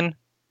women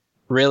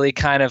really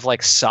kind of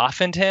like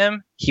softened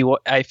him.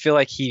 I feel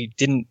like he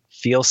didn't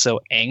feel so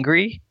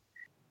angry.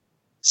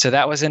 So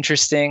that was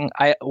interesting.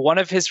 One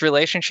of his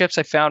relationships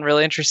I found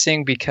really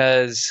interesting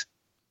because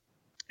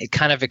it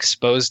kind of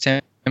exposed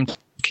him to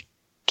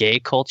gay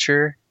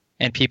culture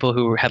and people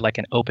who had like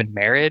an open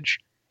marriage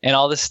and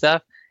all this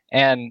stuff.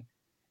 And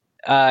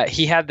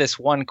he had this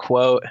one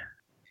quote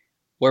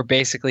where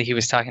basically he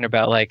was talking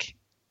about like,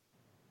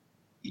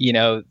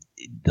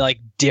 like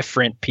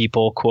different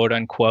people, quote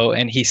unquote.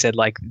 And he said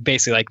like,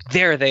 basically like,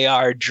 there they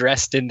are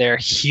dressed in their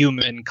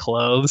human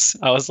clothes.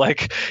 I was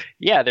like,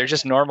 yeah, they're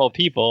just normal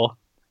people.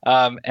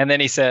 And then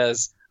he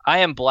says, I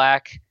am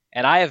Black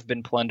and I have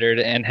been plundered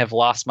and have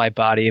lost my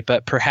body,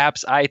 but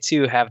perhaps I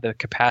too have the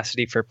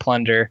capacity for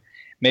plunder.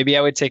 Maybe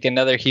I would take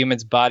another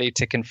human's body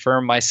to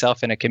confirm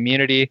myself in a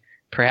community.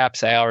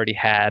 Perhaps I already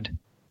had,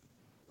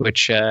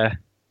 which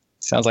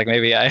sounds like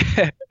maybe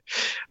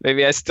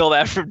I stole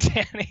that from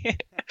Danny.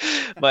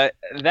 But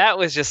that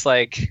was just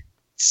like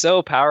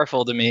so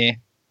powerful to me,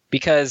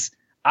 because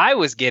I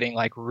was getting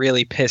like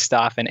really pissed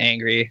off and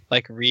angry,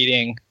 like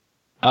reading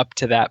up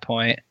to that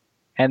point.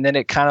 And then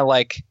it kind of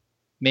like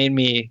made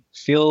me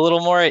feel a little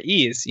more at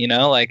ease,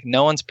 like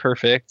no one's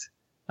perfect.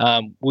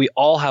 We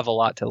all have a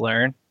lot to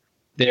learn.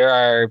 There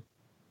are,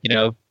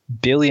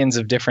 billions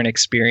of different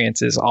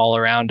experiences all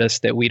around us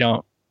that we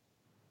don't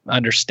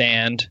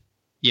understand,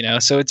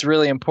 so it's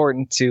really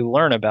important to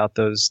learn about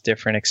those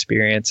different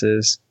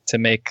experiences to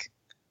make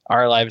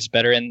our lives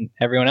better and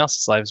everyone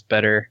else's lives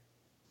better.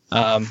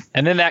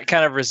 And then that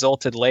kind of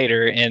resulted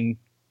later in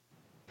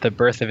the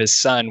birth of his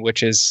son,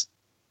 which is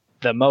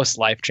the most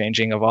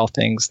life-changing of all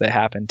things that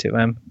happened to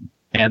him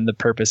and the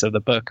purpose of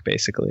the book,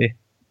 basically.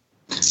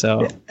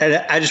 So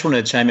I just want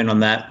to chime in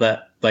on that,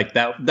 but like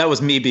that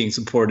was me being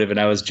supportive, and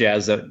I was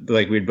jazzed that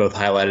like we'd both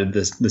highlighted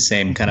the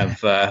same kind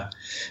of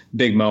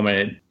big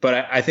moment.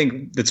 But I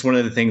think that's one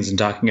of the things in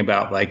talking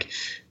about, like,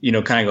 kind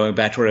of going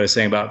back to what I was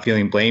saying about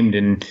feeling blamed.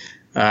 And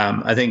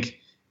I think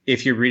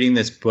if you're reading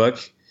this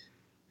book,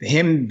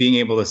 him being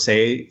able to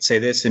say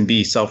this and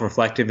be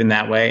self-reflective in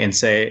that way and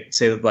say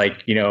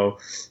like,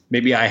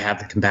 maybe I have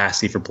the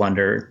capacity for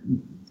plunder.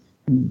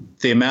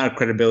 The amount of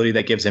credibility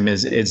that gives him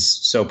is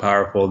so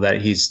powerful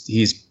that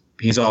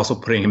he's also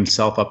putting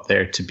himself up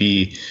there to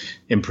be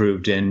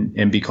improved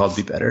and be called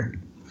to be better.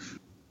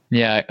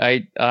 Yeah,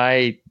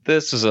 I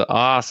this was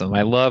awesome.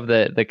 I love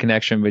the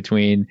connection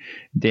between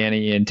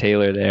Danny and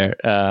Taylor there.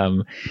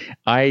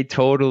 I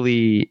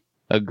totally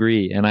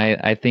agree, and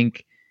I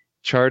think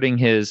charting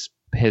his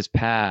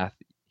path,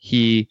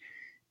 he,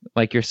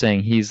 like you're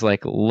saying, he's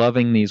like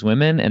loving these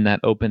women, and that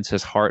opens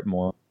his heart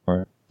more.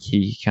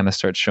 He kind of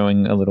starts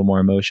showing a little more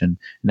emotion,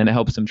 and then it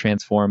helps him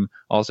transform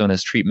also in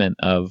his treatment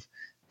of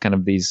kind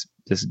of this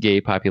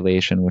gay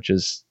population, which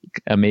is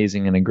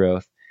amazing in a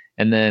growth.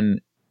 And then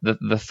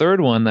the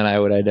third one that I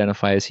would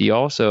identify is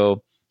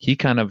he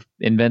kind of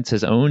invents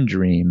his own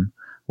dream,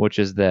 which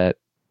is that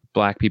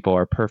Black people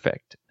are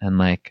perfect, and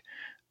like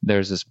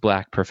there's this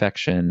Black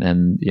perfection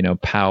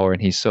and power,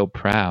 and he's so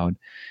proud.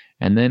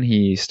 And then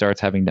he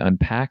starts having to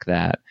unpack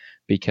that,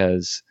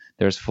 because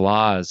there's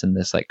flaws in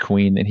this like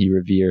queen that he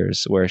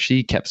reveres, where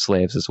she kept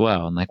slaves as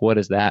well. And like, what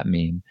does that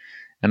mean?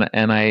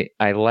 And I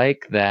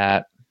like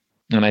that.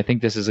 And I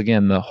think this is,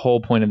 again, the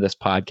whole point of this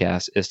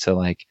podcast is to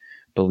like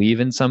believe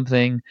in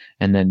something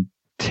and then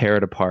tear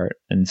it apart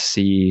and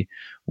see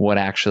what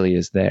actually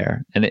is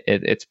there. And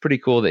it's pretty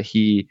cool that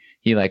he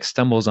like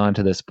stumbles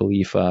onto this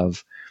belief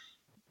of,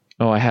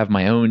 oh, I have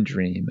my own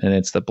dream, and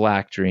it's the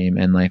Black dream,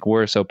 and like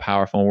we're so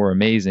powerful and we're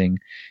amazing.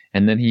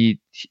 And then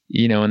he,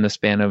 in the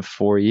span of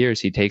 4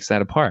 years, he takes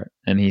that apart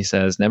and he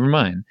says, never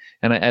mind.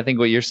 And I think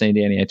what you're saying,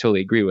 Danny, I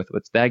totally agree with.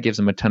 That gives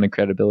him a ton of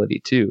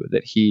credibility too,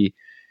 that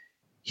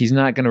he's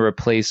not going to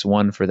replace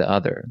one for the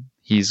other.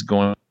 He's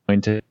going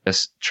to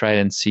just try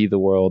and see the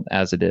world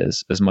as it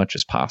is as much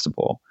as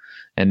possible,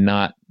 and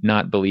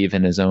not believe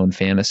in his own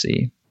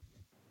fantasy.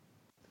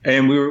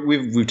 And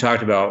we've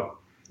talked about,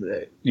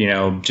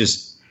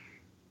 just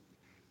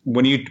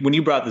when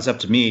you brought this up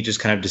to me, just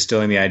kind of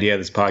distilling the idea of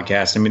this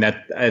podcast, I mean,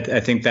 I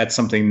think that's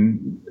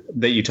something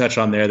that you touch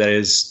on there that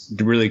is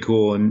really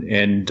cool,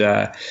 and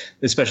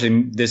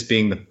especially this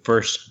being the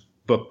first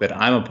book that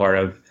I'm a part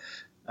of,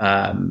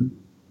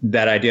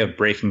 that idea of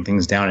breaking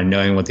things down and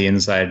knowing what the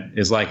inside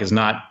is like is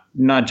not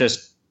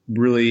just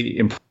really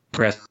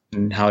impressed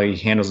in how he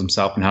handles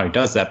himself and how he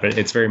does that, but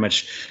it's very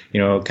much,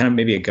 kind of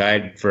maybe a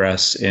guide for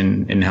us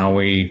in how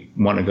we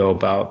want to go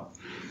about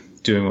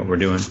doing what we're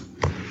doing.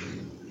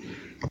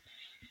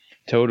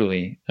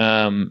 Totally.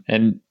 And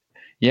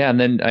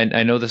then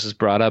I know this is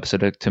brought up, so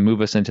to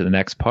move us into the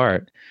next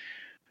part,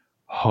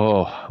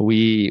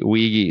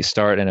 we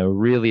start in a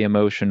really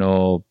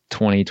emotional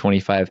 20,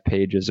 25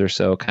 pages or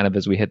so, kind of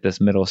as we hit this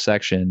middle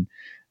section,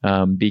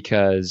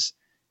 because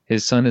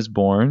his son is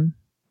born,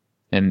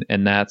 and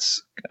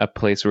that's a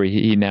place where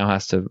he now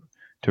has to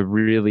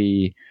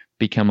really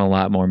become a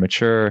lot more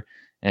mature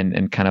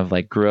and kind of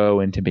like grow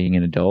into being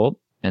an adult.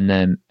 And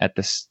then at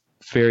this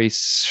very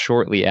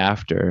shortly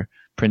after,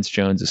 Prince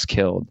Jones is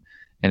killed,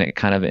 and it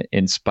kind of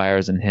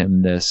inspires in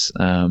him this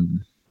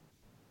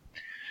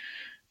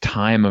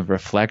time of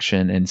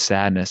reflection and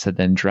sadness that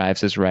then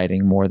drives his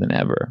writing more than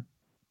ever.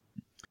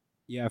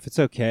 Yeah, if it's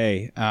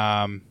okay,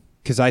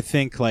 because I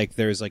think like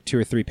there's like 2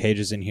 or 3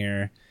 pages in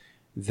here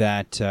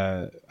that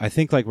I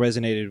think like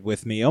resonated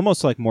with me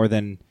almost like more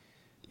than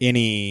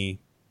any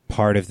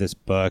part of this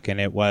book,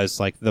 and it was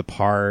like the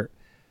part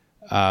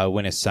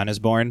when his son is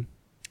born.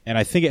 And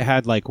I think it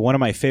had like one of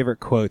my favorite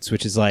quotes,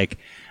 which is like,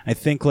 I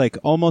think like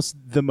almost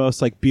the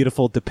most like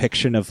beautiful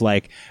depiction of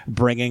like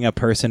bringing a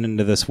person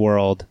into this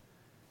world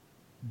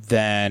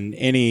than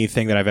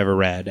anything that I've ever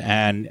read.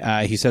 And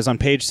he says on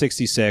page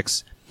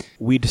 66,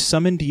 "We'd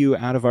summoned you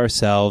out of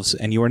ourselves,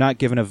 and you were not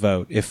given a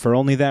vote, if for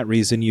only that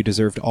reason you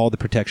deserved all the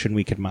protection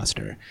we could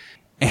muster."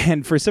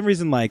 And for some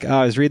reason, like,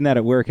 I was reading that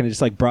at work, and it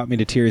just like brought me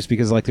to tears,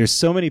 because like there's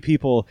so many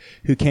people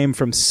who came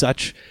from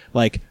such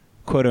like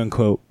quote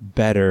unquote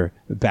better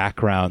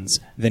backgrounds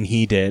than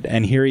he did,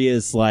 and here he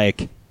is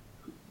like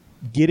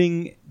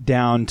getting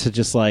down to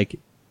just like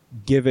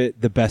give it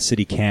the best that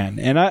he can.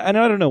 And I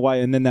don't know why.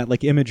 And then that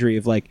like imagery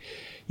of like,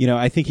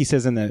 I think he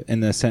says in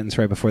the sentence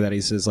right before that, he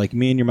says like,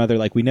 "Me and your mother,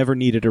 like we never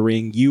needed a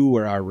ring. You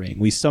were our ring.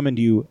 We summoned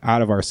you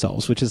out of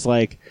ourselves," which is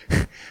like,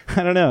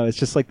 I don't know. It's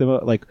just like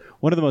like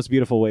one of the most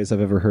beautiful ways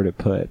I've ever heard it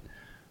put.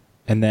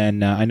 And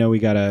then I know we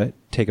got to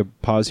take a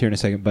pause here in a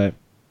second, but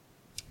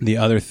the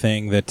other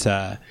thing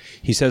that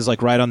he says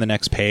like right on the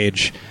next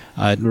page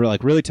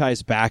like really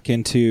ties back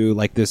into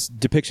like this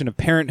depiction of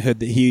parenthood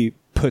that he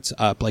puts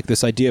up, like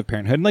this idea of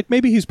parenthood, and like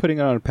maybe he's putting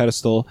it on a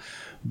pedestal,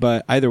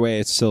 but either way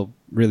it's still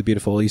really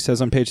beautiful. He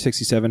says on page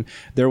 67,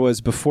 "There was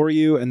before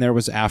you and there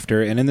was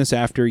after, and in this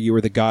after you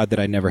were the God that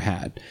I never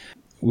had,"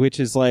 which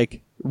is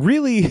like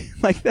really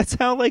like that's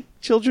how like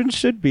children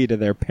should be to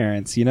their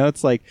parents.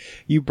 It's like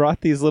you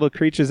brought these little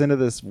creatures into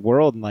this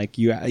world, and like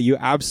you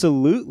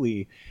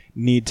absolutely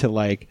need to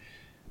like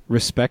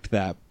respect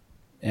that,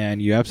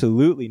 and you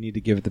absolutely need to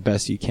give it the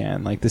best you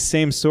can. Like the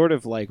same sort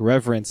of like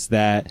reverence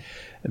that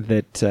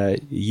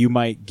you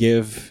might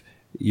give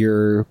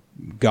your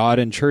God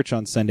in church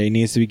on Sunday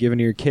needs to be given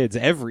to your kids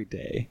every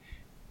day.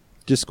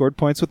 Just scored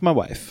points with my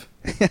wife.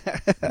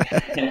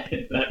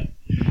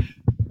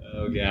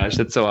 Oh gosh,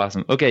 that's so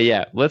awesome. Okay,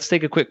 yeah, let's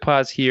take a quick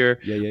pause here.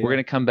 We're going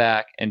to come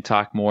back and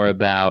talk more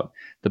about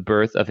the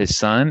birth of his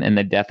son and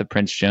the death of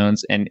Prince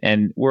Jones,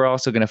 and we're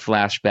also going to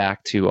flash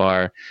back to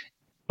our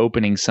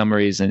opening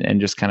summaries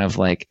and just kind of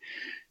like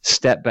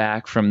step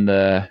back from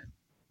the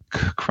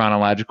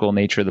chronological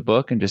nature of the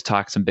book and just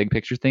talk some big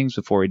picture things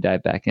before we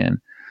dive back in.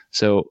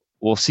 So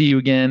we'll see you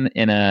again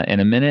in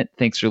a minute.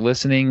 Thanks for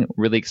listening.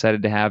 Really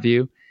excited to have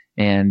you,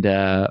 and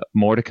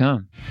more to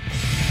come.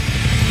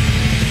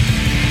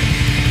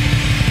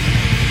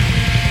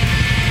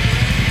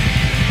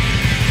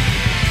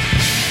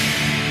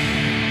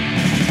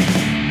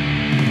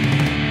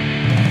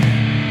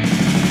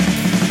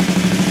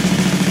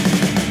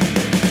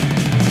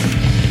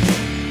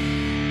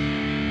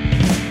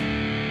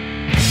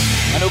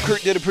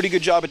 Kurt did a pretty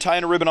good job of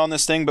tying a ribbon on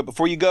this thing, but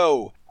before you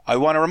go, I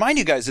want to remind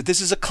you guys that this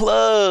is a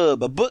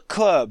club, a book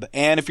club,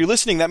 and if you're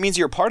listening, that means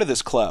you're a part of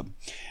this club.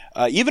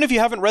 Even if you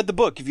haven't read the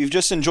book, if you've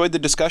just enjoyed the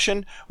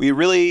discussion, we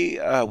really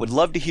would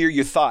love to hear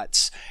your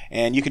thoughts,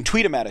 and you can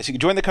tweet them at us. You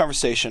can join the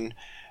conversation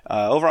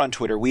over on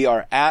Twitter. We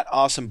are at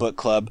Awesome Book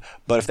Club,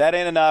 but if that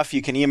ain't enough,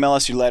 you can email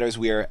us your letters.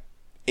 We are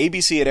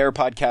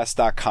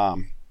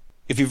abc@airpodcast.com.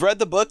 If you've read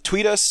the book,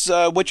 tweet us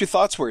what your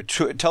thoughts were.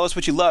 Tell us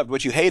what you loved,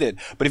 what you hated.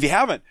 But if you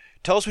haven't,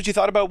 tell us what you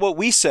thought about what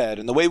we said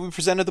and the way we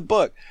presented the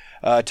book.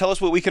 Tell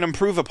us what we can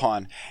improve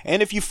upon.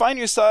 And if you find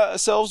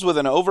yourselves with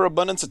an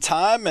overabundance of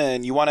time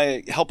and you want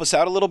to help us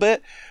out a little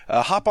bit,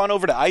 hop on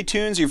over to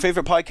iTunes, your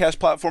favorite podcast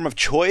platform of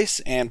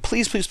choice, and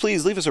please, please,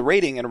 please leave us a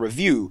rating and a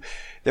review.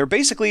 They're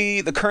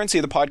basically the currency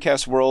of the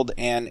podcast world,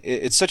 and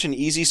it's such an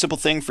easy, simple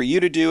thing for you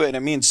to do, and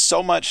it means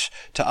so much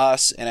to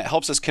us, and it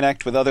helps us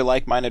connect with other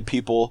like-minded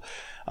people.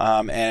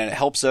 And it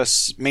helps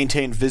us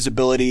maintain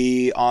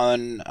visibility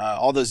on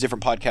all those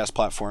different podcast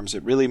platforms. platforms.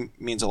 It really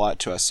means a lot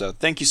to us. So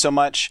thank you so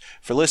much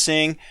for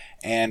listening,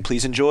 and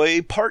please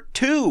enjoy part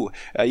 2.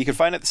 You can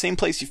find it at the same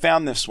place you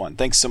found this one.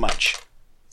 Thanks so much.